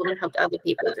other people and helped other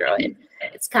people through it.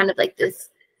 It's kind of like this,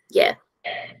 yeah,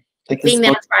 like being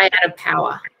there right out of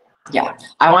power. Yeah,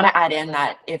 I want to add in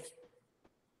that if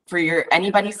for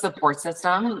anybody's support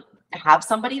system, have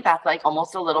somebody that's like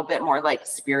almost a little bit more like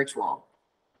spiritual.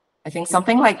 I think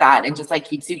something like that, and just like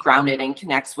keeps you grounded and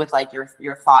connects with like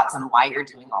your thoughts and why you're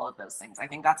doing all of those things. I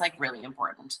think that's like really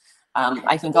important.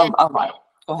 I think a lot.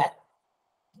 Go ahead.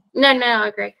 No, I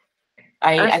agree.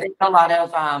 I think a lot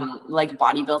of like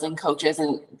bodybuilding coaches,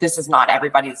 and this is not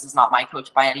everybody, this is not my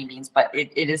coach by any means, but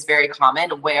it is very common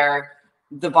where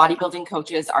the bodybuilding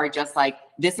coaches are just like,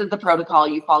 this is the protocol,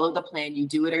 you follow the plan, you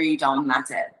do it or you don't, and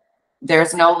that's it.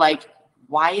 There's no like,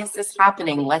 why is this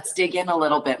happening? Let's dig in a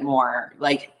little bit more.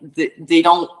 Like they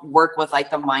don't work with like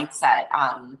the mindset.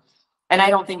 And I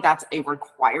don't think that's a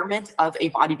requirement of a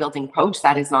bodybuilding coach.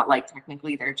 That is not like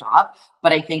technically their job,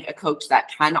 but I think a coach that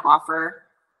can offer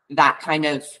that kind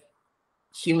of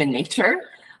human nature,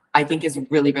 I think is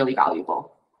really, really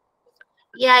valuable.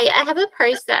 Yeah, I have a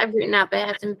post that I've written up. It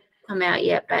hasn't come out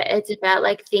yet, but it's about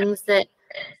like things that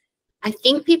I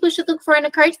think people should look for in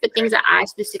a coach, but things that I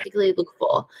specifically look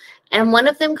for. And one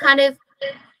of them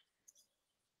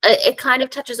it kind of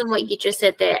touches on what you just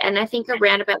said there. And I think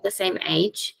around about the same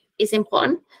age is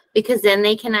important, because then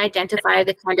they can identify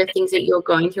the kind of things that you're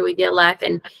going through with your life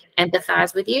and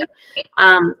empathize with you.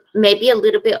 Maybe a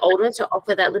little bit older to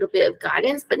offer that little bit of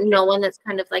guidance, but no one that's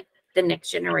kind of like the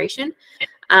next generation.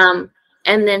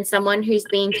 And then someone who's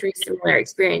been through similar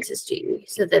experiences to you,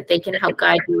 so that they can help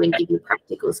guide you and give you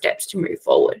practical steps to move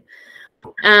forward.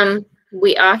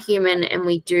 We are human, and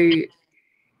we do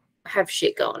have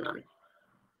shit going on.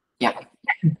 Yeah.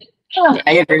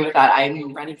 I agree with that.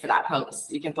 I'm ready for that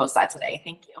post. You can post that today.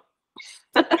 Thank you.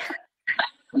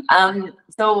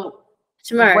 So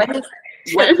Tomorrow.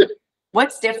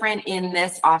 What's different in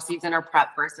this off season or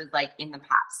prep versus like in the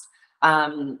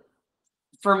past?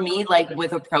 For me, like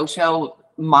with a pro show,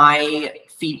 my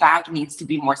feedback needs to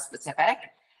be more specific,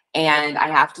 and I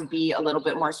have to be a little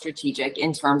bit more strategic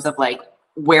in terms of like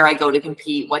where I go to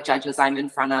compete, what judges I'm in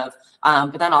front of,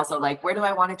 but then also like where do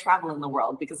I want to travel in the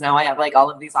world, because now I have like all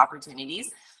of these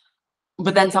opportunities.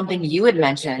 But then something you had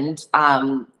mentioned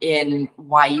in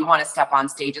why you want to step on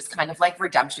stage is kind of like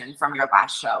redemption from your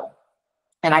last show.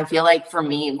 And I feel like for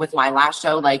me with my last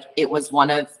show, like it was one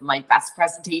of my best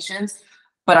presentations,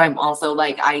 but I'm also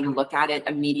like, I look at it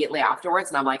immediately afterwards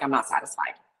and I'm like, I'm not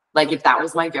satisfied. Like if that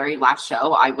was my very last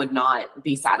show, I would not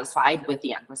be satisfied with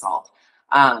the end result.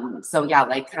 So yeah,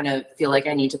 like kind of feel like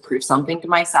I need to prove something to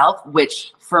myself,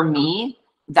 which for me,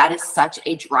 that is such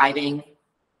a driving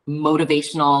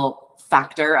motivational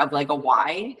factor of like a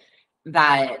why,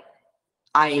 that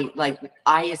I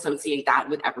associate that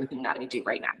with everything that I do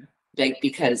right now, like,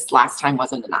 because last time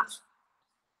wasn't enough.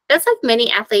 That's like many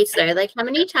athletes though. Like how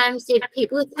many times did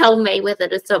people tell Mayweather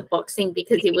to stop boxing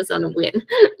because he was on a win?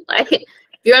 Like if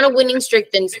you're on a winning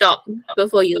streak, then stop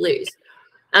before you lose.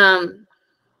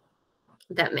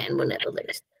 That man will never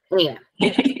lose. Anyway.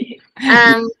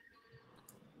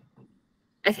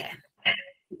 Okay.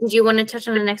 Did you want to touch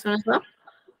on the next one as well?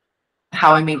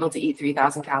 How I'm able to eat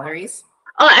 3,000 calories.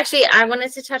 Oh, actually, I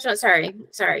wanted to touch on, sorry.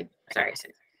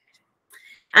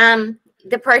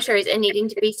 The pro shows and needing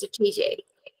to be strategic.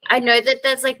 I know that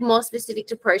that's like more specific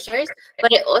to pro shows,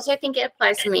 but I also think it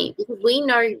applies to me because we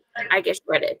know I get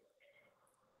shredded.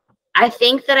 I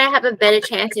think that I have a better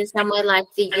chance in somewhere like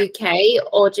the UK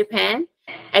or Japan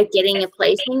at getting a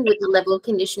placing with the level of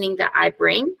conditioning that I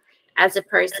bring, as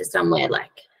opposed to somewhere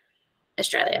like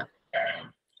Australia.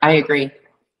 I agree.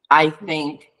 I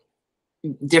think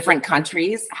different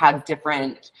countries have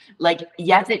different, like,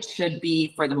 yes, it should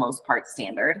be for the most part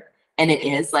standard. And it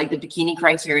is, like the bikini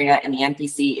criteria and the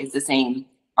NPC is the same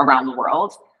around the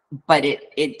world, but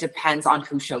it depends on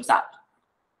who shows up.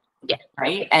 Yeah.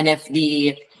 Right. And if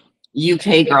the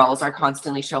UK girls are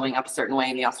constantly showing up a certain way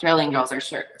and the Australian girls are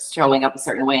showing up a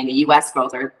certain way and the US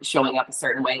girls are showing up a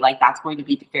certain way, like that's going to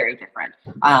be very different.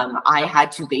 I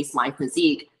had to base my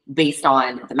physique based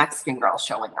on the Mexican girls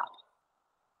showing up.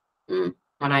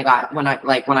 When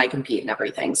I compete and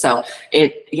everything. So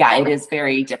it is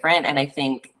very different. And I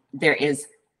think there is,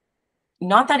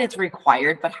 not that it's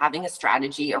required, but having a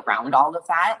strategy around all of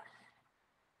that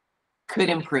could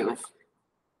improve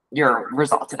your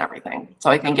results and everything. So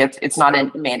I think it's not a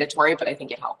mandatory, but I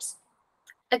think it helps.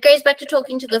 It goes back to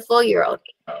talking to the 4-year-old.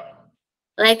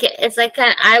 Like, it's like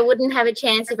I wouldn't have a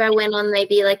chance if I went on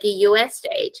maybe like a US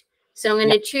stage. So I'm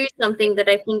going to choose something that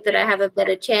I think that I have a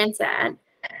better chance at,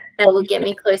 that will get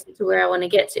me closer to where I want to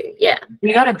get to. Yeah.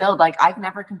 You got to build, like, I've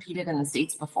never competed in the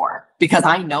States before because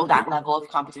I know that level of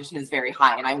competition is very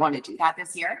high and I want to do that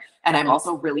this year. And I'm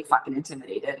also really fucking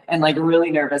intimidated and like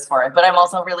really nervous for it. But I'm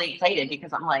also really excited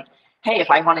because I'm like, hey, if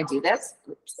I want to do this,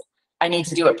 I need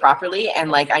to do it properly.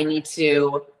 And like, I need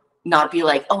to not be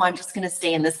like, oh, I'm just going to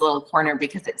stay in this little corner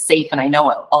because it's safe and I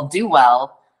know I'll do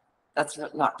well. That's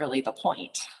not really the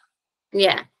point.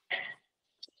 Yeah.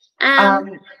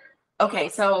 Okay,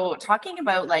 so talking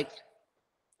about, like,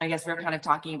 I guess we're kind of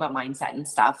talking about mindset and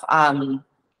stuff.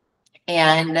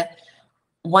 And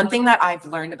one thing that I've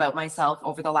learned about myself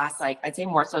over the last, like, I'd say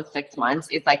more so 6 months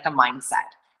is like the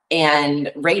mindset.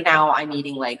 And right now I'm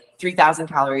eating like 3,000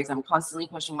 calories. I'm constantly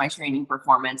pushing my training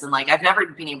performance. And like, I've never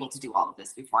been able to do all of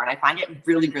this before. And I find it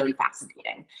really, really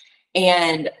fascinating.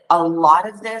 And a lot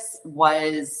of this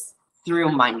was through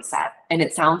mindset. And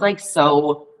it sounds like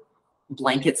so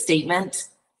blanket statement,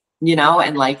 you know,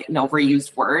 and like an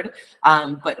overused word,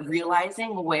 but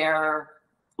realizing where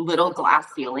little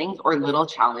glass ceilings or little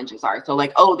challenges are. So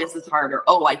like, oh, this is hard, or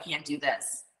oh, I can't do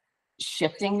this.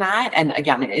 Shifting that. And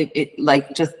again, it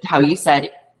like just how you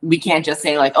said, we can't just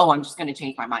say like, oh, I'm just going to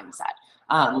change my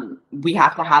mindset. We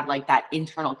have to have like that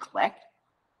internal click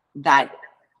that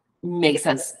makes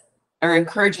us or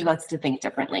encourages us to think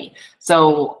differently.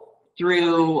 So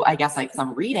through, I guess, like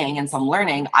some reading and some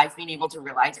learning, I've been able to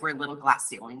realize where little glass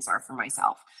ceilings are for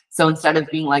myself. So instead of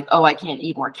being like, oh, I can't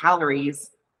eat more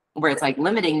calories, where it's like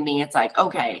limiting me, it's like,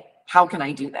 okay, how can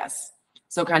I do this?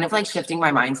 So kind of like shifting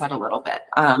my mindset a little bit.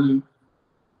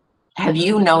 Have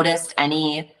you noticed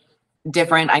any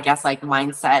different, I guess, like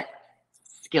mindset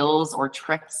skills or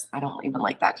tricks? I don't even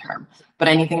like that term, but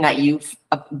anything that you've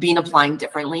been applying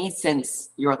differently since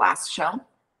your last show?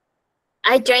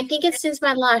 I don't think it's since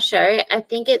my last show. I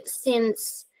think it's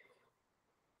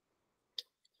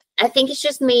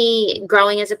just me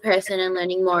growing as a person and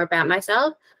learning more about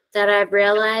myself, that I've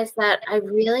realized that I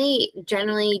really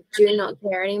generally do not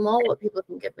care anymore what people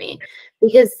think of me,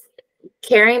 because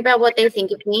caring about what they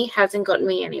think of me hasn't gotten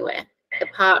me anywhere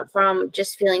apart from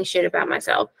just feeling shit about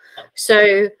myself.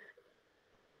 So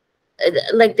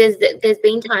like there's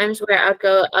been times where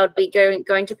I'd be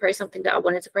going to post something that I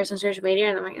wanted to post on social media,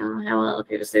 and I'm like, oh, how will other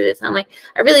people see this? And I'm like,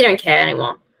 I really don't care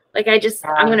anymore. Like I'm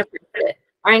gonna post it.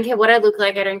 I don't care what I look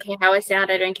like. I don't care how I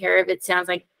sound. I don't care if it sounds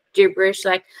like gibberish.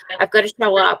 Like, I've got to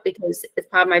show up because it's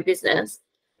part of my business.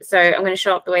 So I'm going to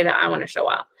show up the way that I want to show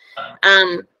up.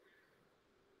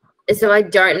 So I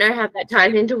don't know how that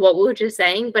ties into what we were just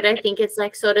saying, but I think it's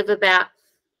like sort of about,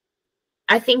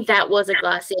 I think that was a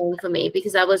glass ceiling for me,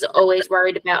 because I was always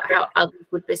worried about how others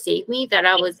would perceive me, that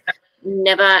I was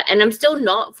never, and I'm still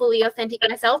not fully authentic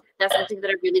myself. That's something that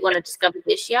I really want to discover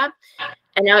this year.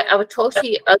 And I would talk to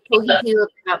you about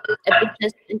a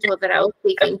business mentor that I was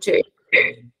speaking to.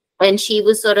 And she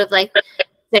was sort of like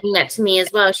saying that to me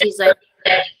as well. She's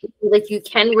like you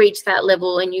can reach that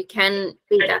level and you can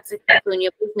be that successful in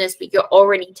your business, but you're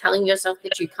already telling yourself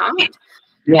that you can't.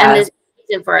 Yeah. And there's a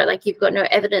reason for it. Like, you've got no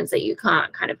evidence that you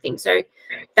can't, kind of thing. So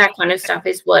that kind of stuff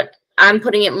is what I'm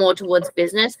putting it more towards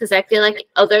business, because I feel like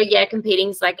although,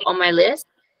 competing's like on my list,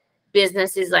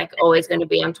 business is like always going to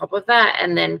be on top of that.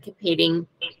 And then competing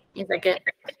is like a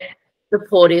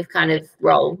supportive kind of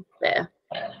role there.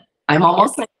 I'm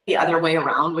almost like the other way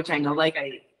around, which I know, like,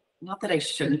 not that I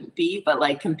shouldn't be, but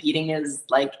like competing is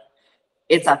like,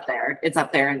 it's up there. It's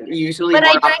up there. And usually, but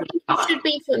I don't think it should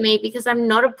be for me, because I'm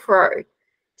not a pro.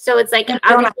 So it's like,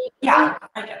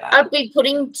 I'd be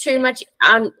putting too much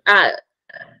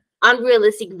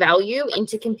unrealistic value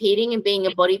into competing and being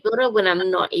a bodybuilder when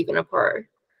I'm not even a pro.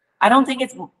 I don't think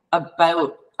it's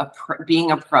about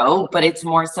being a pro, but it's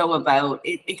more so about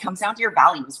it comes down to your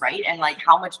values, right? And like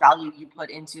how much value you put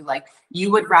into, like,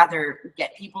 you would rather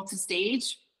get people to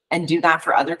stage and do that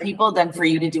for other people than for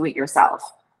you to do it yourself.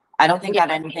 I don't think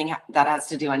that anything that has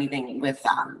to do anything with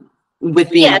with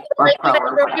being Yeah, a like pro if I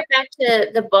or brought whatever. it back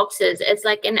to the boxers, it's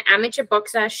like an amateur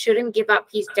boxer shouldn't give up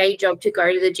his day job to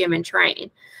go to the gym and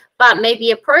train. But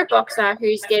maybe a pro boxer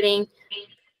who's getting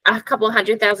a couple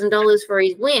 $100,000 for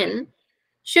his win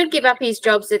should give up his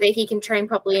job so that he can train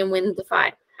properly and win the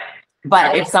fight.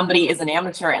 But if somebody is an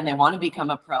amateur and they want to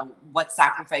become a pro, what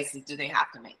sacrifices do they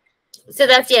have to make? So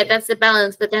that's the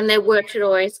balance. But then their work should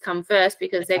always come first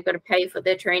because they've got to pay for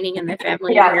their training and their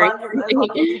family. Yeah, and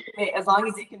as long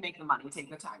as you can make the money, take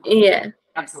the time. Yeah,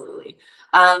 absolutely.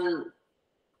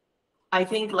 I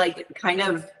think like kind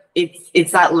of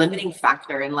it's that limiting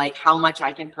factor in like how much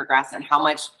I can progress and how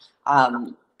much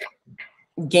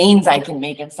gains I can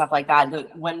make and stuff like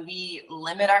that. When we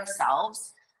limit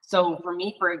ourselves. So for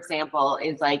me, for example,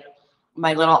 is like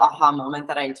my little aha moment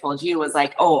that I told you was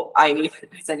like, oh, I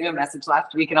sent you a message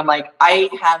last week and I'm like, I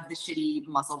have the shitty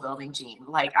muscle building gene.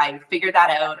 Like I figured that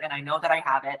out and I know that I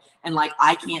have it and like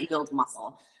I can't build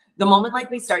muscle. The moment like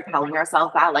we start telling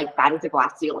ourselves that, like that is a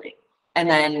glass ceiling. And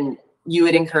then you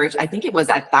would encourage, I think it was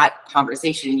at that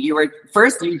conversation, you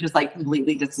just like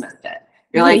completely dismissed it.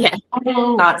 You're like, yeah.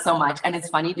 Not so much. And it's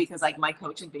funny because like my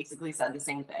coach had basically said the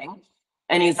same thing.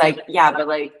 And he's like, yeah, but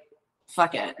like,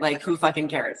 fuck it. Like who fucking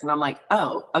cares? And I'm like,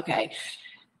 oh, okay.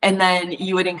 And then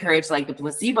you would encourage like the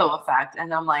placebo effect.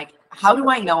 And I'm like, how do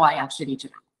I know I have shitty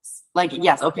genetics? Like,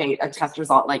 yes, okay, a test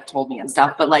result like told me and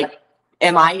stuff, but like,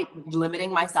 am I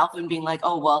limiting myself and being like,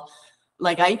 oh, well,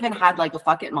 like I even had like a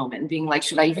fuck it moment and being like,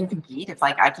 should I even compete if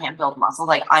like I can't build muscle?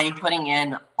 Like I'm putting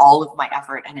in all of my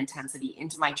effort and intensity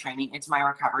into my training, into my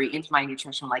recovery, into my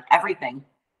nutrition, like everything.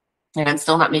 And I'm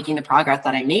still not making the progress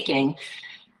that I'm making.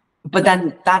 But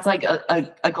then that's like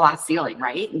a glass ceiling,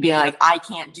 right? And being like, I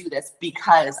can't do this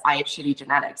because I have shitty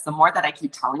genetics. The more that I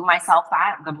keep telling myself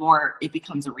that, the more it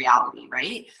becomes a reality,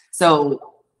 right?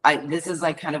 So this is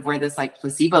like kind of where this like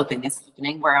placebo thing is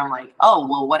happening, where I'm like, oh,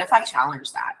 well, what if I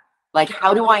challenge that? Like,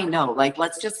 how do I know? Like,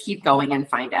 let's just keep going and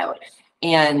find out.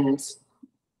 And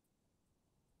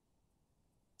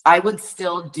I would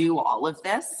still do all of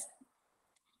this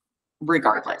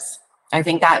regardless. I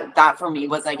think that for me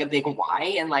was like a big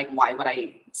why. And like, why would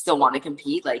I still want to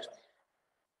compete? Like,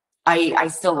 I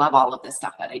still love all of this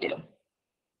stuff that I do.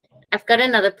 I've got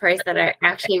another post that I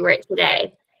actually wrote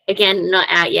today. Again, not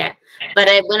out yet. But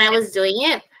when I was doing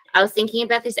it, I was thinking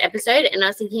about this episode and I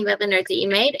was thinking about the notes that you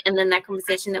made and then that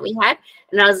conversation that we had.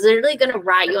 And I was literally going to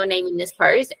write your name in this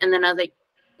post. And then I was like,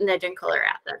 no, don't call her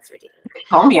out. That's ridiculous.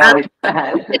 Call me out. But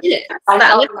I'm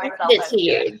going to post it to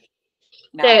you.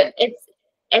 No. So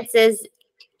it says,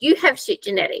 you have shit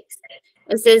genetics.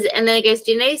 It says, and then it goes,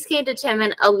 genetics can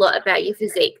determine a lot about your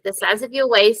physique, the size of your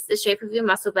waist, the shape of your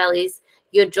muscle bellies,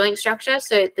 your joint structure,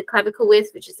 so the clavicle width,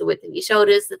 which is the width of your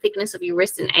shoulders, the thickness of your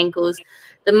wrists and ankles,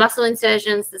 the muscle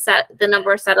insertions, the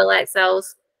number of satellite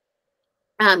cells,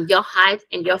 your height,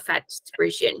 and your fat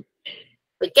distribution.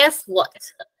 But guess what?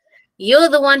 You're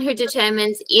the one who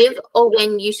determines if or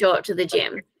when you show up to the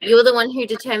gym. You're the one who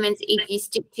determines if you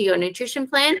stick to your nutrition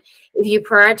plan, if you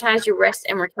prioritize your rest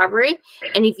and recovery,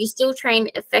 and if you still train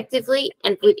effectively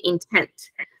and with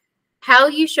intent. How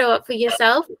you show up for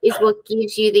yourself is what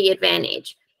gives you the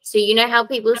advantage. So you know how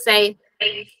people say,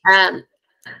 then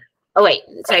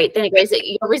it goes,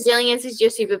 your resilience is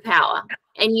your superpower.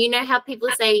 And you know how people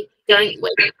say, don't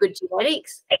waste good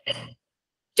genetics?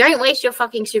 Don't waste your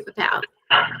fucking superpower.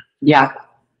 Yeah.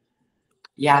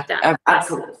 Yeah,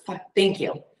 absolutely. Thank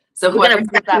you. So whoever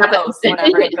sees that post,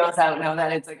 whenever it goes out, know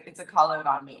that it's a call out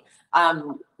on me.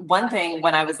 One thing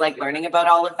when I was like learning about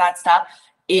all of that stuff,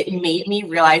 it made me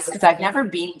realize, because I've never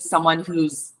been someone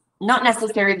who's not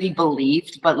necessarily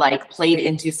believed, but like played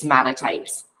into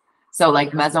somatotypes. So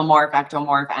like mesomorph,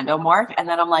 ectomorph, endomorph. And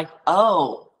then I'm like,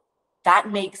 oh,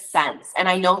 that makes sense. And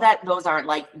I know that those aren't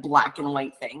like black and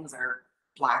white things or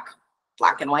black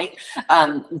and white.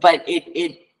 But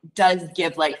it does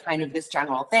give like kind of this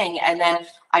general thing. And then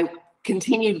I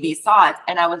continued these thoughts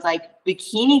and I was like,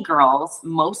 bikini girls,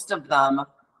 most of them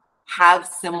have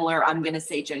similar, I'm going to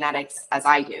say, genetics as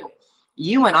I do.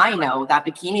 You and I know that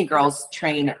bikini girls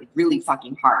train really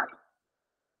fucking hard.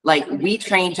 Like we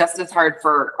train just as hard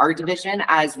for our division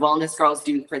as wellness girls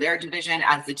do for their division,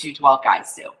 as the 212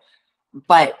 guys do.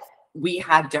 But we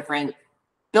have different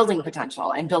building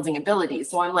potential and building abilities.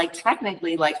 So I'm like,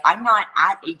 technically, like I'm not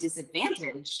at a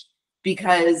disadvantage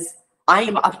because I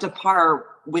am up to par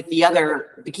with the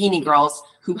other bikini girls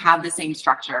who have the same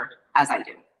structure as I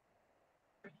do.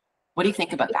 What do you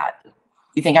think about that?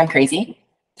 You think I'm crazy?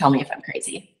 Tell me if I'm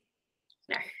crazy.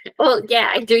 No. Well, yeah,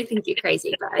 I do think you're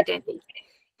crazy, but I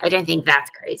don't think that's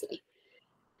crazy.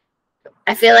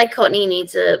 I feel like Courtney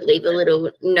needs to leave a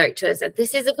little note to us that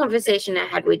this is a conversation I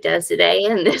had with Dazz today,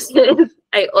 and this is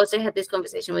I also had this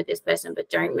conversation with this person, but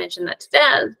don't mention that to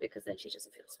Daz because then she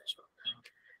doesn't feel special.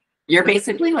 You're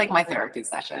basically like my therapy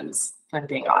sessions, if I'm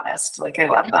being honest. Like I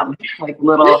love them. Like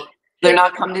little, they're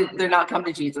not come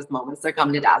to Jesus moments, they're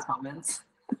come to Daz moments.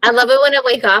 I love it when I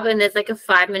wake up and there's like a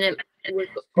 5-minute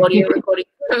audio recording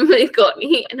from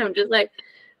Courtney, and I'm just like,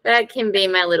 that can be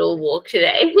my little walk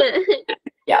today.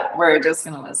 Yeah, we're just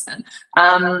gonna listen.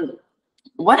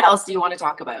 What else do you want to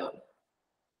talk about?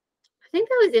 I think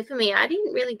that was it for me. I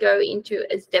didn't really go into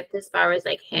as depth as far as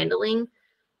like handling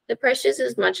the pressures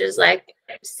as much as like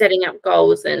setting up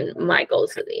goals and my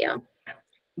goals for the year.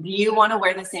 Do you want to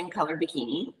wear the same color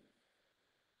bikini?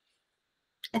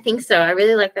 I think so. I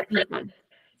really like that pink one.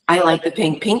 I like the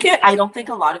pink. Pink, I don't think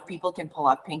a lot of people can pull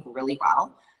off pink really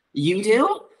well. You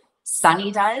do,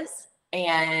 Sunny does,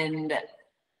 and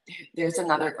there's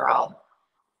another girl,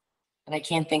 and I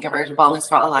can't think of her. Wellness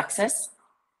for Alexis.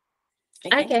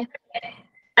 Okay.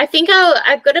 I think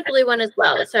I've got a blue one as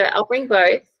well, so I'll bring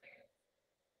both.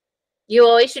 You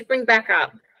always should bring back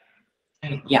up.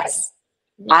 Yes.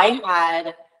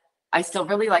 I still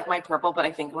really like my purple, but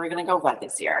I think we're gonna go red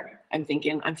this year. I'm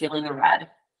feeling the red.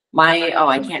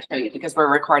 I can't show you because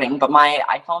we're recording, but my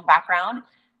iPhone background,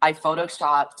 I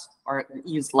photoshopped or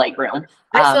used Lightroom.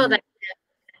 I saw that.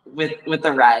 With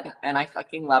the red, and I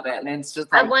fucking love it. And it's just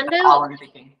like I wonder, all I'm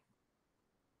thinking.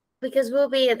 because we'll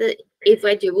be at the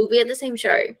same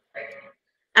show.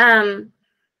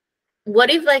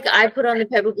 What if like I put on the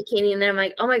purple bikini and then I'm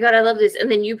like, oh my god, I love this, and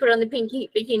then you put on the pink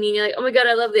bikini and you're like, oh my god,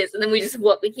 I love this, and then we just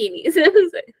swap bikinis.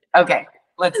 Okay,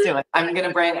 let's do it.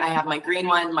 I have my green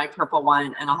one, my purple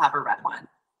one, and I'll have a red one.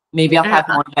 Maybe I'll have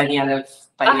one by the end of.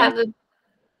 I'll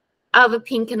have a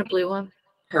pink and a blue one.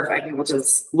 Perfect.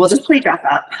 We'll just play dress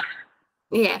up.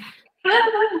 Yeah.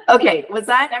 Okay, was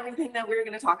that everything that we were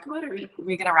going to talk about, or are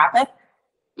we going to wrap it?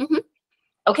 Mm-hmm.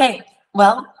 Okay,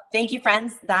 well, thank you,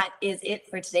 friends. That is it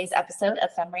for today's episode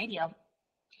of Femme Radio.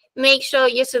 Make sure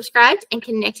you're subscribed and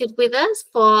connected with us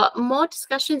for more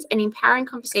discussions and empowering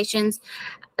conversations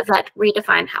that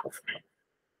redefine health.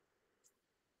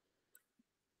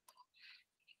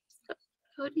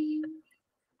 What do you...